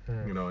sleeping.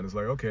 You know, and it's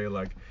like, okay,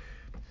 like,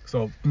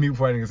 so me,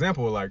 for an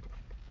example, like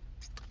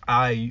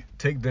I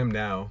take them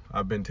now.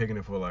 I've been taking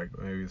it for like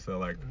maybe so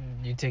like.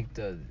 You take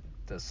the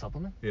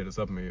supplement? Yeah, the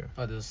supplement. Yeah.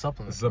 Oh, there's a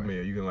supplement. The supplement.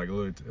 Yeah, you can like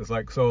literally. It's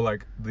like so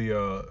like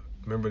the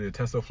remember the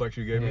TestoFlex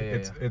you gave me?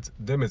 It's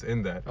them is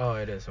in that. Oh,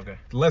 it is. Okay.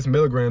 Less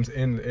milligrams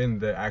in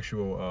the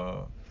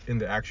actual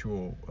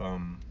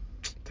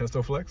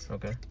TestoFlex.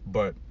 Okay.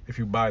 But if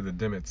you buy the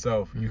DIM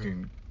itself,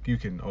 you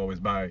can always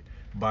buy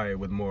it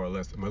with more or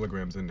less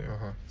milligrams in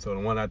there. So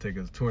the one I take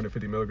is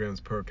 250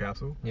 milligrams per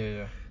capsule.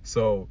 Yeah.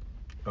 So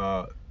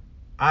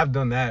I've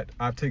done that.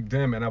 I've taken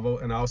them, and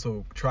I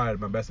also tried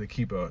my best to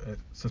keep a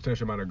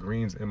substantial amount of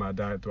greens in my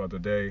diet throughout the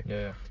day.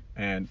 Yeah.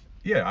 And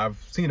yeah, I've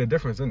seen a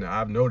difference in there.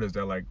 I've noticed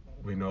that, like,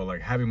 you know,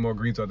 like having more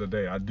greens throughout the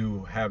day, I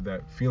do have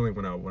that feeling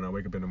when I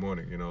wake up in the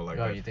morning. You know, like.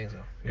 Oh, that, you think so?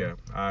 Yeah,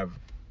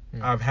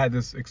 I've had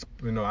this,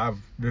 you know,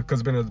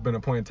 because it's been a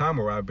point in time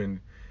where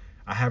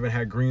I haven't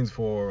had greens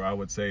for, I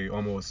would say,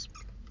 almost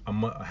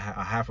a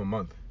half a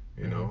month.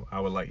 You know, I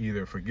would like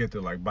either forget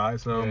to like buy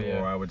some,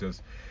 or I would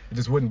it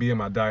just wouldn't be in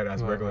my diet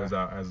as regular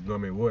as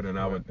normally would, and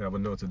I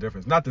would notice a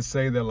difference. Not to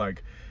say that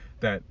like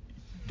that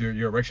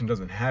your erection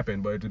doesn't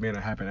happen, but it may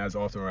not happen as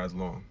often or as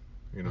long.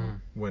 You know,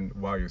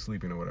 while you're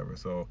sleeping or whatever.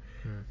 So,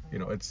 you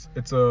know, it's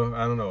a,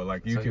 I don't know,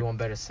 like you So can. if you want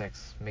better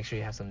sex, make sure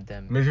you have some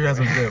DIM. Make sure you have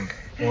some DIM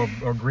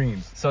or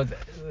greens. So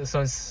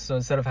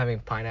instead of having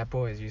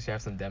pineapple, you should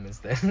have some DIM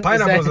instead.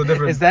 Pineapple is a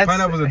different.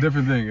 Pineapple is a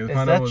different thing. Is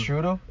that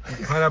true though?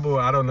 Pineapple,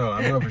 I don't know.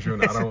 I don't know for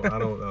sure. I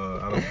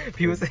don't.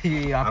 People say you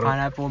eat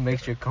pineapple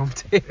makes your cum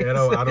taste. I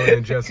don't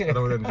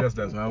ingest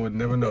that, so I would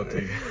never know.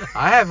 T.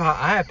 I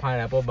have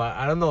pineapple, but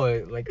I don't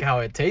know like how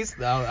it tastes.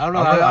 I don't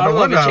know. I don't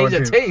know if it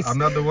changes the taste. I'm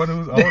not the one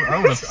who's.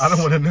 I don't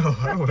want to know.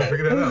 I don't want to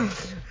figure that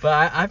out.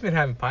 But I've been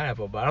having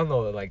pineapple, but I don't know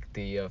like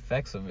the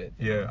effects of it.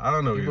 Yeah, I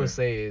don't know. People either.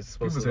 say it's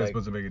supposed People to say it's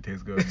supposed to make it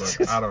taste good,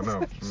 but I don't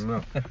know.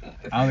 No, I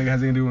don't think it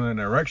has anything to do with an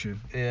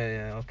erection.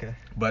 Yeah, okay.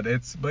 But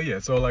yeah,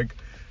 so like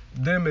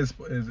DIM is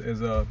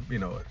you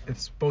know,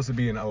 it's supposed to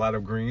be in a lot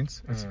of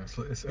greens.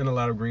 It's in a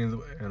lot of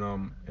greens,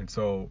 and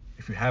so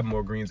if you have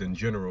more greens in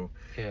general,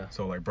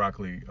 so like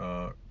broccoli,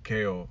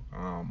 kale,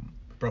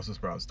 Brussels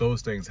sprouts,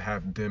 those things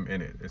have DIM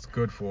in it.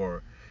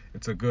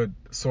 It's a good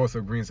source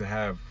of greens to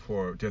have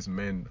for just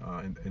men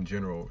in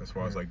general, as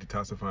far as like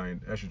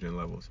detoxifying estrogen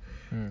levels.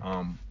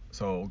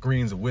 So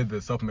greens with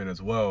the supplement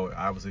as well,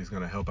 obviously, is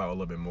going to help out a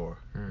little bit more.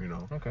 You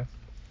know. Okay.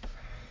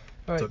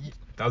 All right. So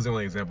that was the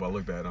only example I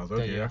looked at, and I was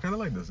like, okay, I kind of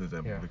like this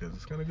example because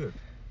it's kind of good.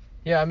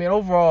 Yeah, I mean,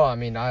 overall, I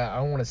mean, I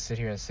don't want to sit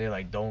here and say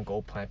like don't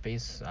go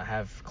plant-based. I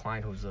have a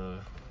client who's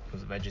a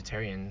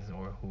vegetarian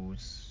or who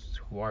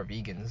are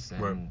vegans,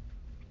 and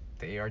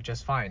they are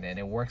just fine, and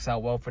it works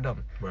out well for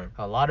them. Right.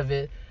 A lot of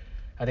it,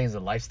 I think, is a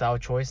lifestyle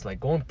choice. Like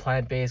going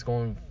plant-based,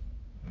 going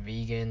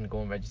vegan,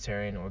 going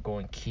vegetarian, or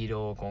going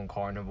keto, going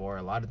carnivore.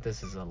 A lot of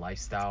this is a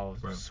lifestyle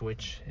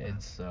switch.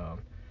 It's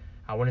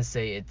I wouldn't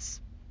say it's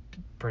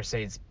per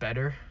se it's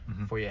better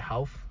for your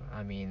health.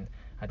 I mean,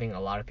 I think a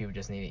lot of people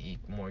just need to eat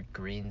more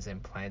greens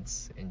and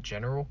plants in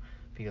general,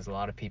 because a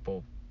lot of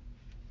people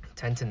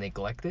tend to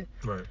neglect it.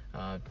 Right.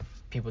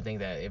 People think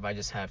that if I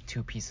just have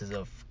 2 pieces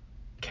of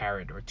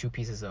carrot or 2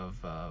 pieces of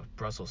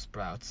Brussels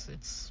sprouts,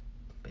 it's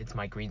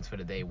my greens for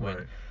the day,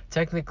 when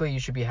technically you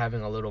should be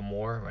having a little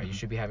more, right? You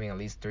should be having at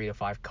least 3 to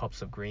 5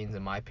 cups of greens,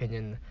 in my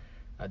opinion,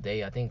 a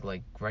day. I think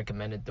like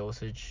recommended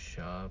dosage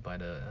by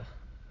the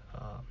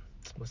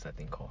what's that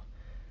thing called,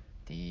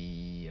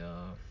 the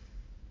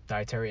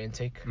dietary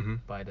intake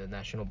by the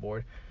national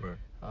board,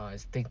 I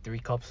think 3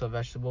 cups of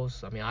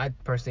vegetables. I mean, I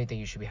personally think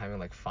you should be having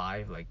like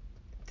 5, like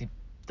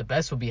the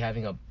best would be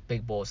having a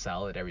big bowl of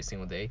salad every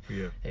single day.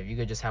 Yeah. If you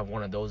could just have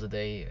one of those a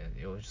day,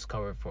 it will just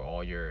cover for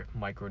all your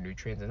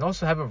micronutrients. And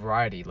also have a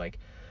variety. Like,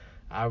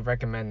 I would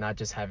recommend not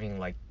just having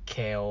like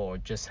kale or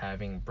just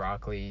having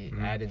broccoli.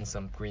 Add in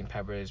some green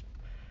peppers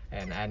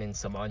and add in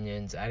some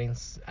onions.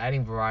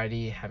 Adding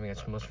variety, having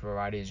as much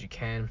variety as you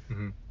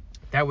can.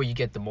 That way you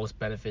get the most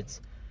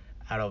benefits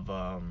out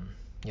of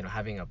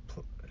having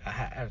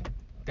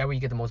that way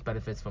you get the most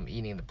benefits from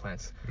eating the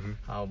plants.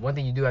 One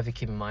thing you do have to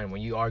keep in mind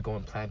when you are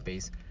going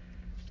plant-based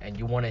and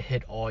you want to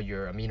hit all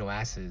your amino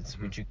acids,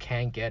 which you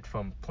can get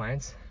from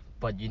plants,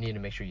 but you need to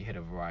make sure you hit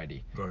a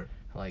variety. Right.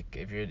 Like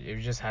if you're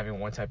just having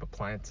one type of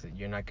plant,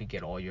 you're not gonna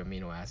get all your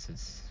amino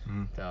acids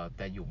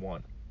that you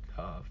want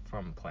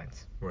from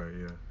plants. Right.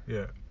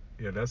 Yeah.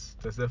 That's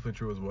definitely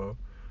true as well.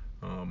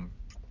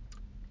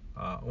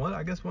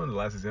 I guess one of the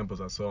last examples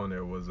I saw in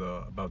there was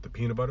about the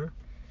peanut butter.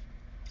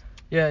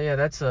 Yeah,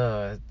 that's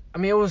I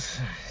mean, it was,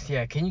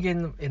 yeah. Can you get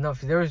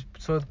enough?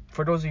 So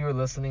for those of you who are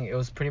listening, it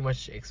was pretty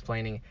much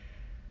explaining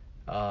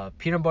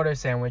peanut butter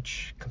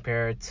sandwich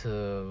compared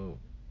to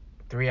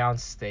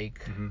 3-ounce steak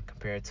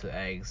compared to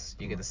eggs.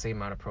 You get the same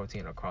amount of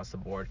protein across the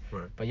board.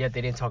 Right. But yet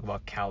they didn't talk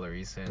about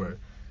calories and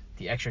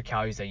the extra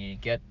calories that you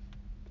get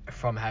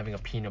from having a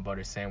peanut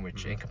butter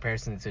sandwich in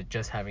comparison to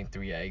just having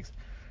 3 eggs.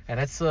 And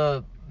that's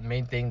the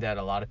main thing that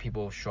a lot of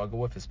people struggle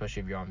with,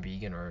 especially if you're on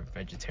vegan or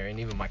vegetarian.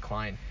 Even my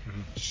client,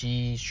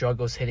 she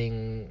struggles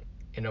hitting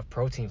enough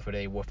protein for the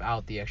day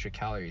without the extra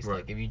calories. Right.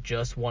 Like if you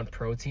just want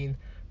protein,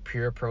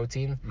 pure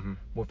protein,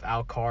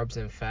 without carbs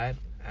and fat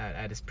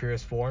at its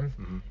purest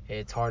form,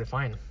 it's hard to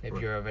find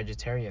if you're a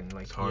vegetarian.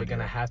 Like you're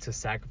gonna have to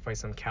sacrifice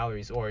some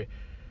calories, or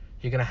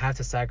you're gonna have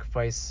to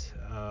sacrifice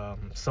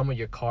some of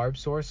your carb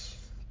source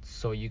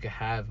so you can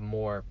have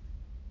more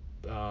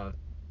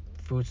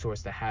food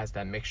source that has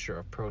that mixture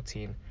of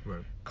protein,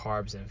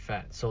 carbs, and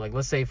fat. So like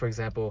let's say for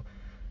example,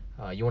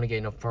 you want to get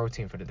enough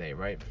protein for the day,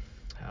 right?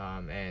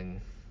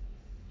 And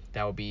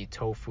that would be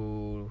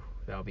tofu.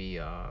 That would be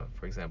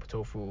for example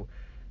tofu,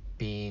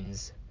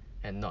 beans,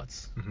 and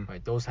nuts.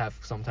 Right? Those have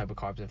some type of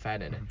carbs and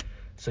fat in it.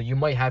 So you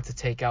might have to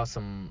take out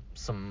some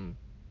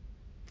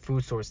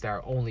food source that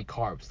are only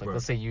carbs. Like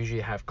let's say you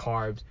usually have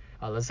carbs.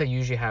 Let's say you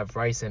usually have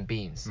rice and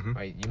beans.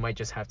 Right? You might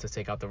just have to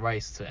take out the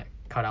rice to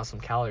cut out some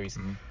calories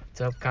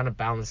to kind of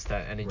balance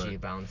that energy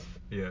balance.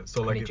 Yeah.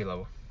 So like energy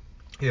level.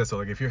 Yeah. So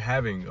like if you're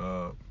having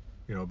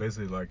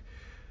basically like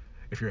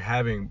if you're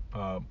having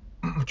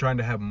trying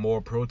to have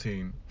more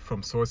protein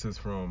from sources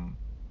from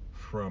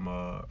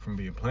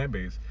being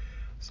plant-based,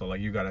 so like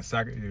you gotta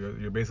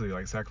you're basically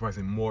like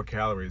sacrificing more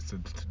calories to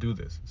do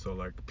this. So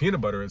like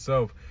peanut butter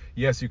itself,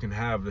 yes, you can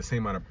have the same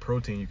amount of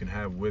protein you can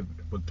have with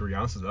 3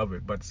 ounces of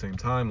it, but at the same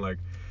time, like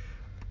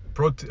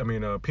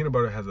peanut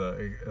butter has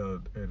a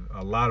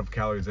lot of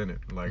calories in it.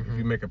 Like if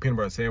you make a peanut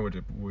butter sandwich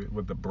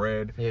with the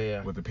bread,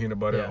 with the peanut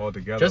butter all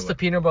together, just the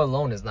peanut butter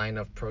alone is not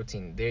enough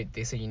protein.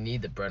 They say you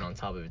need the bread on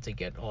top of it to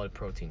get all the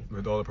protein.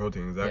 With all the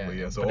protein, exactly.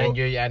 Yeah. So but then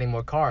you're adding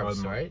more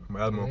carbs, right?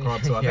 Adding more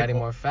carbs. So you're adding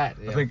more fat.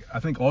 Yeah. I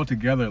think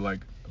altogether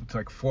like it's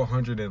like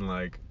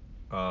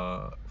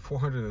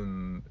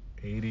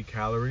 480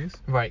 calories.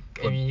 Right.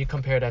 I mean, you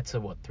compare that to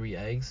what 3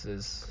 eggs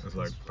is. It's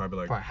like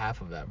probably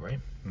half of that, right?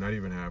 Not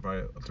even half.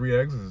 Right. 3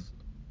 eggs,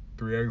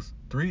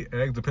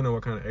 depending on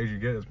what kind of eggs you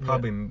get, is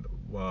probably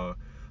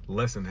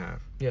less than half.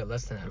 Yeah,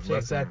 less than half. Yeah,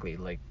 exactly.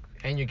 Like,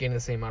 and you're getting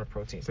the same amount of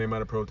protein. Same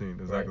amount of protein,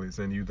 exactly. Right.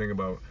 So then you think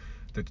about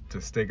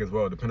the steak as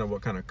well. Depending on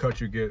what kind of cut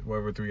you get,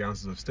 whatever 3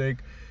 ounces of steak,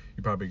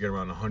 you probably get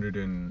around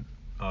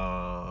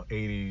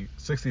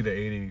 60 to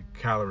 80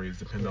 calories,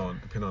 depending on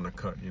the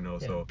cut,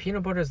 So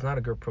peanut butter is not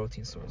a good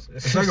protein source.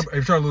 If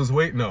you're trying to lose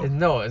weight, no.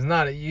 No, it's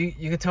not. You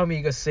can tell me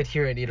you can sit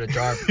here and eat a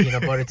jar of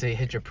peanut butter to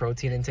hit your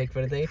protein intake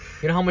for the day.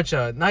 You know how much,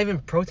 not even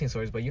protein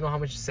source, but you know how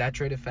much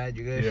saturated fat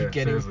you're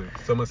getting. Seriously.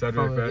 So much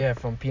saturated fat. Yeah,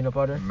 from peanut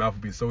butter. Your mouth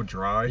would be so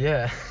dry.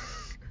 Yeah.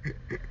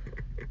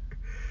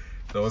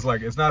 So it's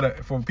like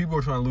for people who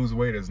are trying to lose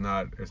weight, it's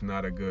not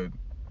a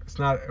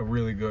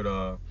really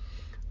good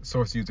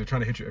source to use. If you're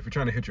trying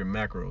to hit your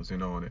macros,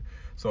 on it.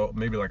 So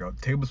maybe like a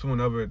tablespoon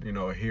of it,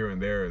 here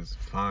and there is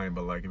fine,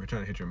 but like if you're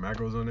trying to hit your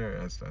macros on there,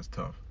 that's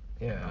tough.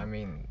 Yeah, I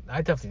mean,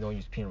 I definitely don't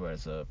use peanut butter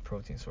as a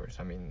protein source.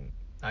 I mean,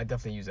 I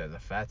definitely use it as a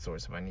fat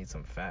source if I need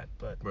some fat,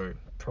 but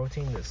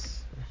protein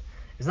is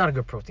not a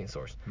good protein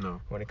source. No.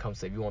 When it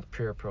comes to if you want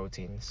pure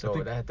protein.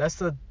 So that's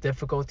the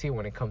difficulty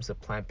when it comes to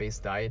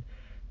plant-based diet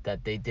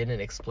that they didn't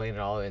explain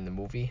at all in the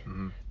movie.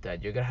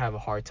 That you're gonna have a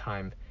hard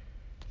time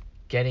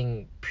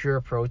getting pure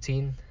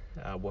protein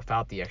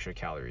without the extra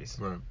calories.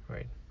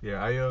 Right.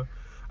 Yeah, I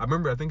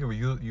remember. I think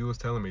you was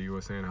telling me, you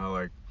were saying how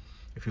like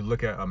if you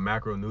look at a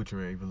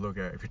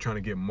macronutrient, if you're trying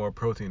to get more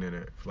protein in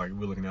it, like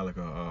we're looking at like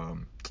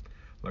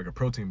a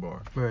protein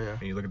bar. Right. Yeah.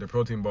 And you look at the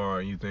protein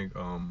bar and you think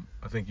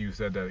I think you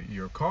said that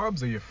your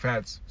carbs or your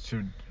fats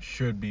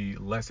should be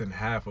less than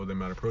half of the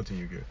amount of protein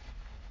you get.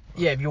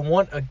 Yeah, if you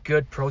want a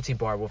good protein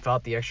bar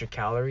without the extra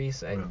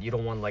calories, and you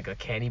don't want like a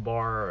candy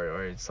bar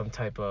or some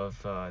type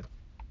of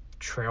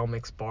trail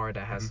mix bar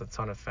that has a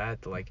ton of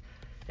fat, like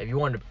if you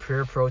want a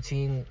pure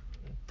protein,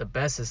 the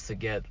best is to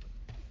get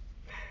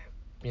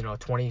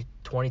 20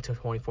 to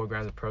 24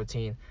 grams of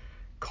protein.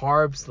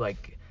 Carbs,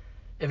 like,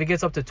 if it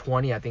gets up to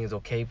 20, I think it's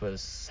okay, but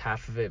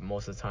half of it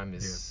most of the time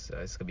is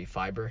it's gonna be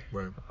fiber.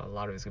 Right. A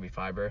lot of it's gonna be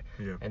fiber.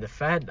 Yeah. And the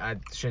fat,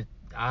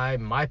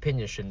 my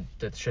opinion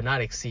should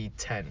not exceed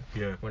 10.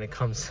 Yeah. When it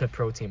comes to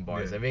protein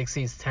bars. Yeah. If it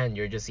exceeds 10,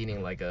 you're just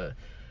eating like a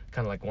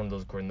kind of like one of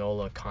those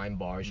granola kind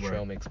bars, Right.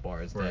 trail mix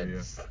bars. Right,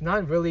 That's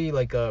not really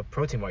like a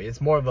protein bar.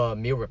 It's more of a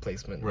meal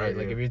replacement, right?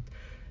 Like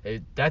yeah.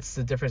 that's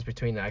the difference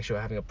between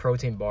actually having a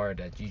protein bar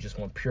that you just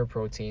want pure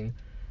protein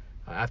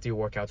after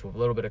your workouts with a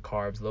little bit of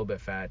carbs, a little bit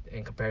of fat,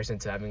 in comparison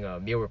to having a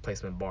meal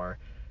replacement bar,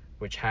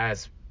 which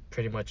has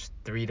pretty much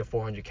 300 to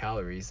 400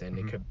 calories, and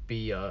it could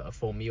be a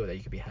full meal that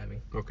you could be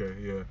having. Okay,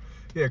 yeah.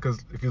 Yeah,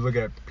 because if you look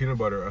at peanut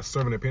butter, a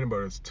serving of peanut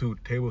butter is 2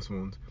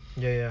 tablespoons.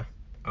 Yeah.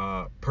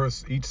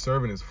 Each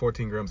serving is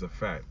 14 grams of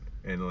fat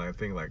and I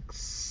think like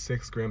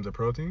 6 grams of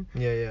protein.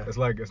 Yeah. It's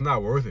like, it's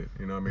not worth it.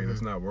 You know what I mean? Mhm.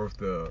 It's not worth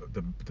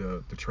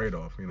the trade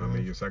off. You know what I Mhm.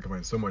 mean? You're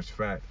sacrificing so much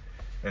fat.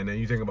 And then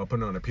you think about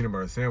putting on a peanut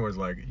butter sandwich,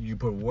 like you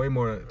put way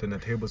more than 2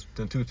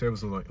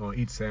 tablespoons on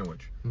each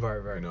sandwich.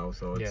 Right. You know,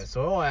 so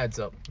So it all adds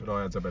up. it all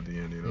adds up at the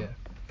end, you know. Yeah.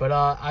 But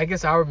I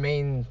guess our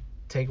main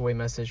takeaway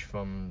message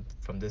from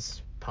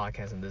this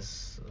podcast and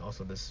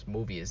this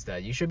movie is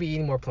that you should be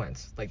eating more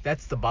plants. Like,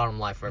 that's the bottom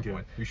line for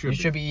everyone. You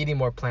should be eating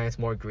more plants,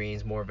 more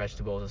greens, more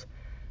vegetables.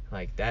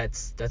 Like,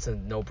 that's a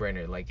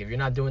no-brainer. Like, if you're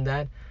not doing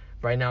that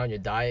right now in your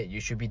diet, you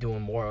should be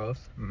doing more of.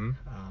 Mhm.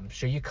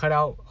 Should you cut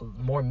out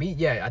more meat?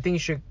 Yeah, I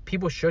think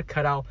people should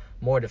cut out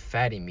more of the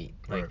fatty meat.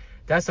 Like, Right.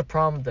 that's the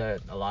problem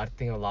that a lot of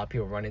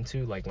people run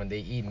into. Like, when they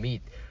eat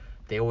meat,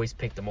 they always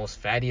pick the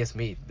most fattiest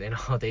meat. You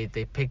know, they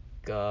pick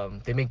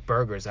they make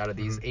burgers out of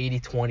these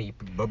 80-20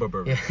 Bubba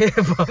burger.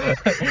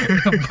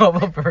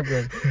 Bubba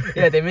burgers.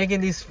 Yeah, they're making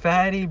these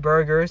fatty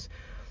burgers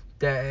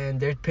and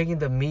they're picking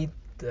the meat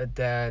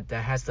that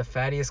has the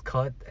fattiest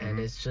cut, and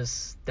it's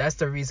just, that's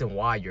the reason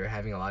why you're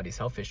having a lot of these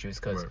health issues,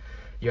 because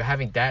you're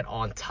having that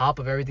on top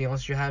of everything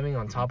else you're having,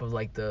 on top of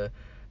like the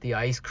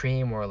ice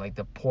cream or like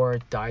the poor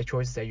diet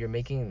choices that you're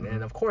making,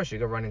 and of course you're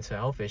gonna run into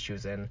health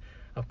issues, and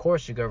of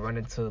course you're gonna run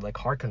into like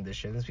heart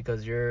conditions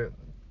because you're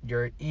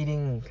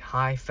eating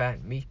high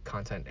fat meat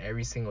content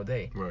every single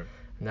day. Right.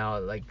 Now,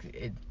 like,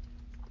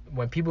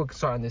 when people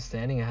start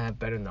understanding and have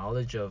better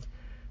knowledge of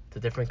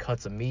the different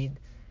cuts of meat,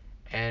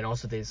 and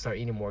also they start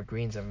eating more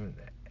greens and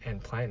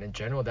plant in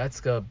general, that's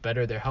gonna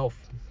better their health.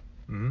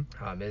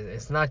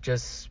 It's not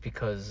just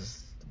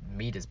because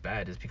meat is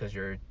bad, it's because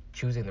you're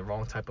choosing the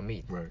wrong type of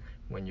meat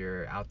when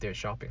you're out there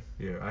shopping.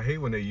 Yeah, I hate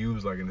when they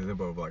use like an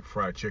example of like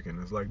fried chicken.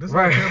 It's like, this is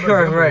Right, a terrible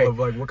example right. of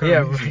like what kind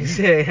of meat you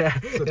should eat. Yeah.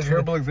 It's a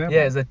terrible example.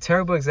 Yeah, it's a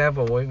terrible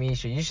example of what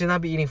meat you should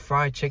not be eating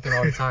fried chicken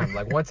all the time.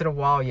 Like, once in a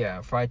while,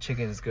 yeah, fried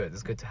chicken is good.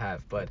 It's good to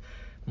have, but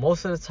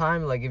most of the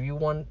time, like, if you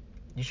want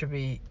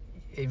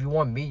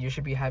meat, you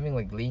should be having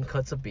like lean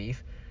cuts of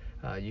beef.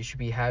 You should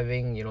be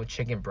having,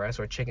 chicken breast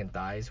or chicken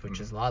thighs, which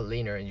is a lot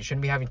leaner, and you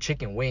shouldn't be having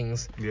chicken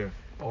wings. Yeah.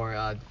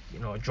 Or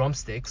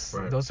drumsticks.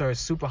 Right. Those are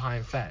super high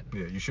in fat.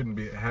 Yeah, you shouldn't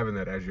be having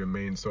that as your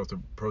main source of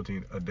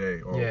protein a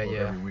day or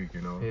every week, you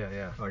know.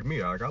 Yeah. Like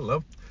me, like I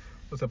love,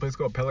 what's that place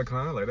called,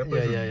 Pelicana? Like that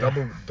place is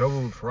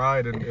double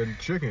fried and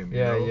chicken,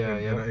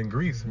 and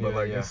grease, but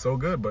like it's so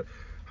good. But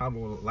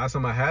last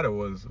time I had it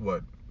was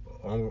what,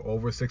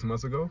 over 6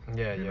 months ago.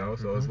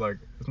 So it's like,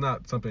 it's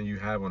not something you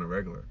have on a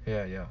regular.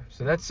 Yeah.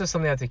 So that's just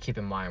something you have to keep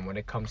in mind when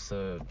it comes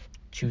to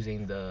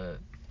choosing the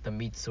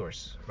meat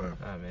source. Right.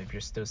 If you're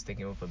still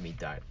sticking with a meat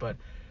diet, but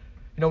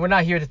we're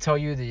not here to tell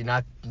you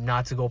that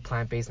not to go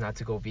plant-based, not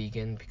to go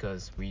vegan,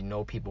 because we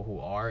know people who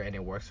are and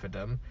it works for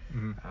them.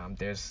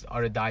 There's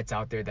other diets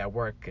out there that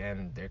work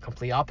and they're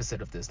complete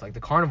opposite of this, like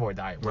the carnivore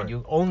diet, when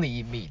you only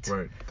eat meat.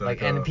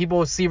 Right. And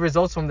people see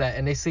results from that,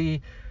 and they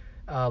see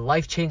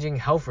life-changing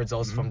health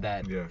results from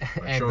that. Yeah.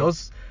 And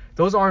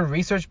those aren't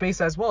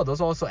research-based as well. Those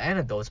are also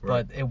anecdotes,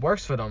 but it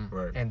works for them,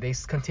 and they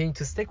continue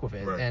to stick with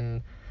it.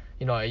 And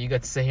you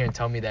got to sit here and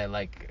tell me that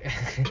like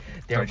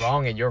they're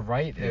wrong and you're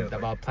right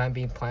about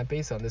being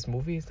plant-based on this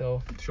movie.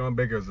 So Shawn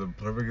Baker is a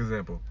perfect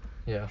example.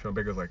 Yeah. Shawn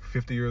Baker's like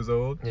 50 years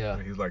old. Yeah.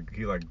 And he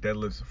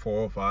deadlifts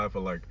 405 for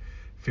like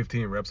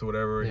 15 reps or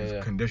whatever.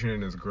 His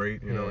conditioning is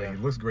great, and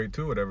he looks great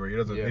too, whatever. He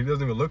doesn't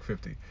even look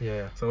 50.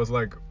 Yeah. So it's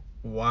like,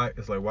 why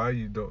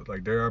you don't,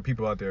 like, there are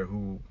people out there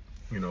who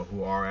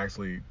are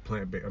actually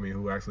plant-based,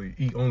 who actually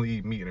only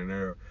eat meat, and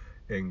they're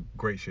in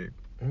great shape.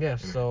 Yeah,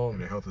 and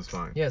their health is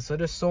fine. Yeah, so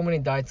there's so many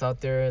diets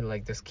out there,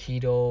 like there's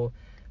keto,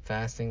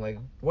 fasting, like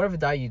whatever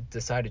diet you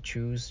decide to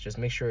choose, just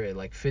make sure it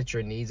like fits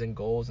your needs and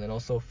goals and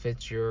also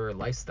fits your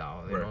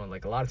lifestyle. You know,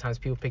 like a lot of times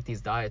people pick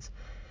these diets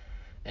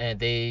and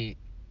they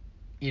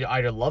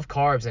either love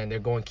carbs and they're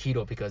going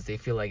keto because they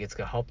feel like it's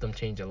gonna help them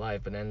change their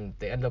life, but then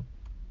they end up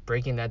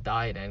breaking that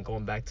diet and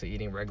going back to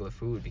eating regular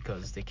food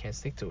because they can't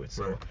stick to it.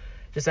 So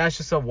just ask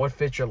yourself what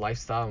fits your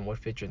lifestyle and what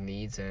fits your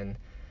needs, and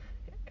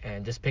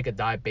just pick a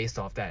diet based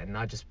off that, and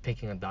not just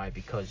picking a diet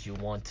because you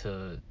want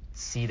to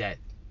see that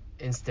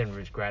instant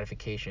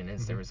gratification,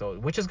 instant result,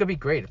 which is gonna be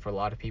great for a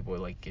lot of people.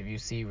 Like if you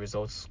see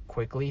results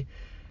quickly,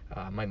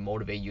 might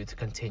motivate you to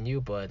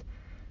continue, but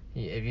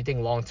if you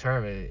think long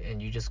term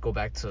and you just go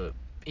back to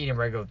eating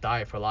regular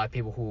diet, for a lot of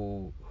people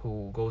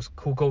who go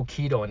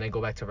keto and then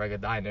go back to regular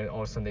diet, and then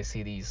all of a sudden they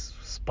see these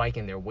spike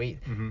in their weight,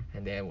 and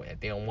then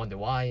they don't wonder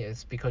why.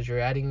 It's because you're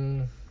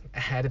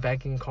added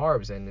back in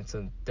carbs, and it's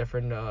a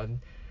different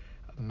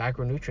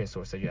macronutrient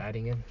source that you're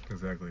adding in.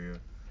 Exactly. Yeah.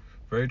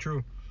 Very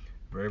true.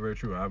 Very, very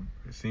true. I've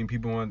seen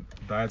people on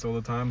diets all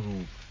the time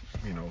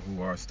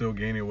who are still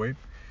gaining weight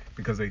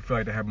because they feel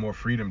like they have more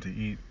freedom to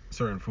eat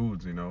certain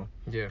foods.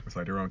 Yeah. It's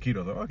like they're on keto.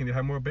 They're like, oh, I can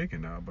have more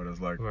bacon now, but it's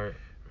like Right.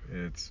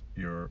 it's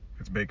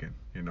bacon.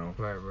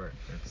 Right.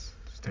 It's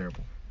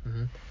terrible. All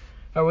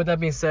right, with that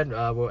being said,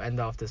 we'll end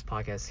off this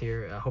podcast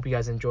here. I hope you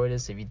guys enjoyed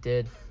this. If you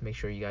did, make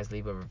sure you guys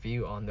leave a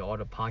review on all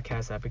the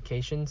podcast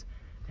applications,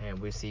 and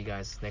we'll see you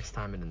guys next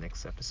time in the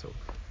next episode.